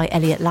mixing was by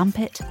Elliot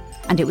Lampitt,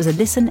 and it was a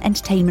Listen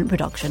Entertainment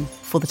production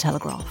for The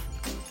Telegraph.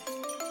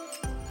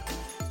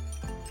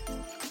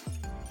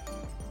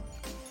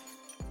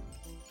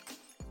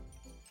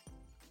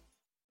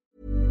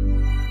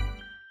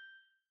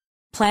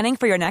 Planning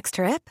for your next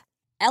trip?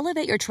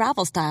 Elevate your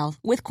travel style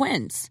with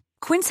Quince.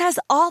 Quince has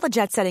all the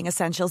jet-setting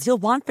essentials you'll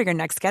want for your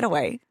next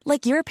getaway,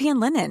 like European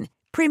linen,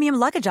 premium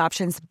luggage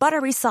options,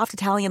 buttery soft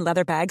Italian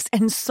leather bags,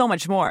 and so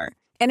much more.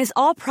 And is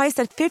all priced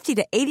at 50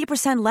 to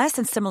 80% less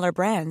than similar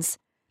brands.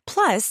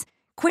 Plus,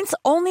 Quince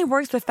only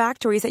works with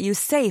factories that use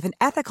safe and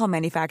ethical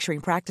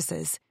manufacturing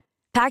practices.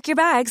 Pack your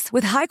bags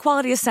with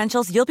high-quality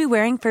essentials you'll be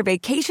wearing for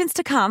vacations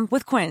to come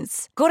with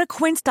Quince. Go to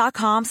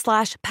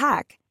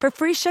quince.com/pack for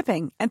free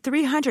shipping and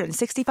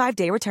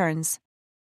 365-day returns.